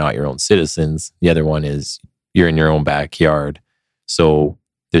people who are not your own citizens. The other one is you're in your own backyard. So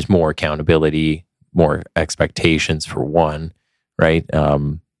there's more accountability, more expectations for one, right?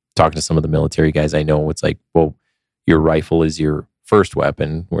 Talking to some of the military guys I know, it's like, well, your rifle is your first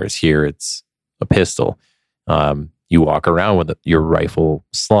weapon, whereas here it's a pistol. You walk around with your rifle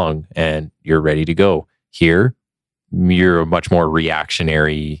slung and you're ready to go. Here, you're much more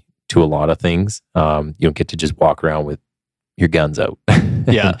reactionary to a lot of things. You don't get to just walk around with your guns out.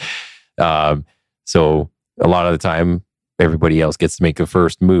 Yeah. So a lot of the time, everybody else gets to make the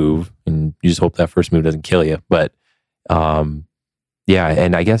first move, and you just hope that first move doesn't kill you. But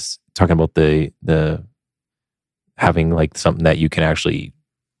and I guess talking about the having like something that you can actually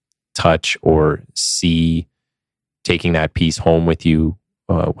touch or see, taking that piece home with you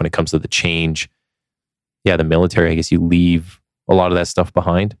when it comes to the change. Yeah, the military, I guess you leave a lot of that stuff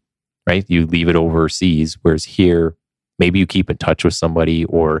behind, right? You leave it overseas, whereas here, maybe you keep in touch with somebody,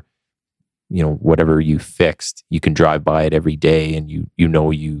 or whatever you fixed, you can drive by it every day, and you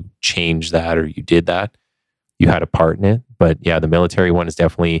changed that, or you did that. You had a part in it. But yeah, the military one is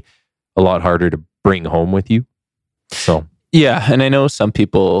definitely a lot harder to bring home with you. So yeah, and I know some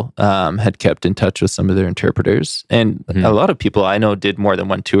people had kept in touch with some of their interpreters, and a lot of people I know did more than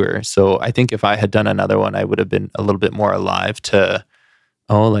one tour. So I think if I had done another one, I would have been a little bit more alive to,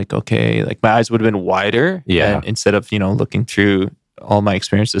 my eyes would have been wider. Yeah. And instead of, looking through all my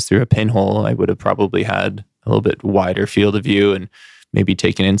experiences through a pinhole, I would have probably had a little bit wider field of view and maybe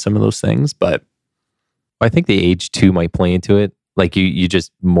taken in some of those things. But I think the age too might play into it. Like you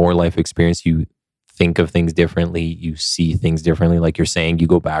just more life experience, you think of things differently, you see things differently. Like you're saying, you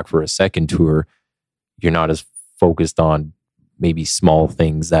go back for a second tour, you're not as focused on maybe small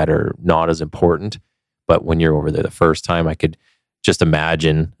things that are not as important. But when you're over there the first time, I could just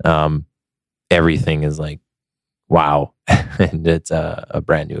imagine everything is like, wow. And it's a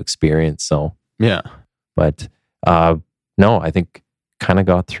brand new experience. So yeah. But no, I think kind of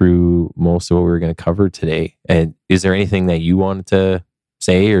got through most of what we were going to cover today. And is there anything that you wanted to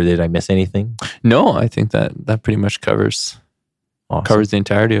say, or did I miss anything? No, I think that pretty much covers the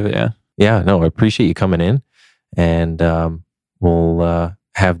entirety of it. Yeah. Yeah. No, I appreciate you coming in, and we'll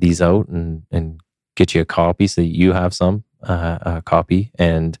have these out and get you a copy so that you have a copy.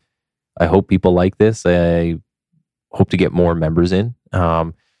 And I hope people like this. I hope to get more members in.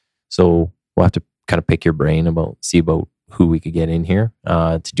 So we'll have to kind of pick your brain see about who we could get in here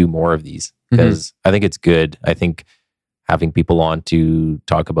to do more of these, because I think it's good. I think having people on to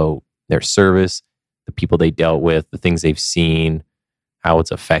talk about their service, the people they dealt with, the things they've seen, how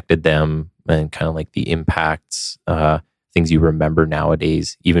it's affected them, and kind of like the impacts, things you remember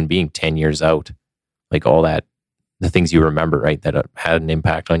nowadays, even being 10 years out, like all that, the things you remember, right, that had an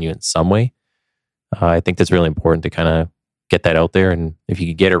impact on you in some way. I think that's really important to kind of get that out there. And if you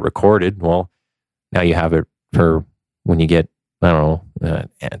could get it recorded, well, now you have it for when you get, I don't know,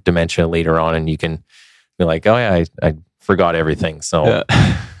 dementia later on, and you can be like, oh yeah, I forgot everything. So,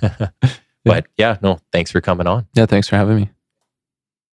 Yeah. but yeah, no, thanks for coming on. Yeah, thanks for having me.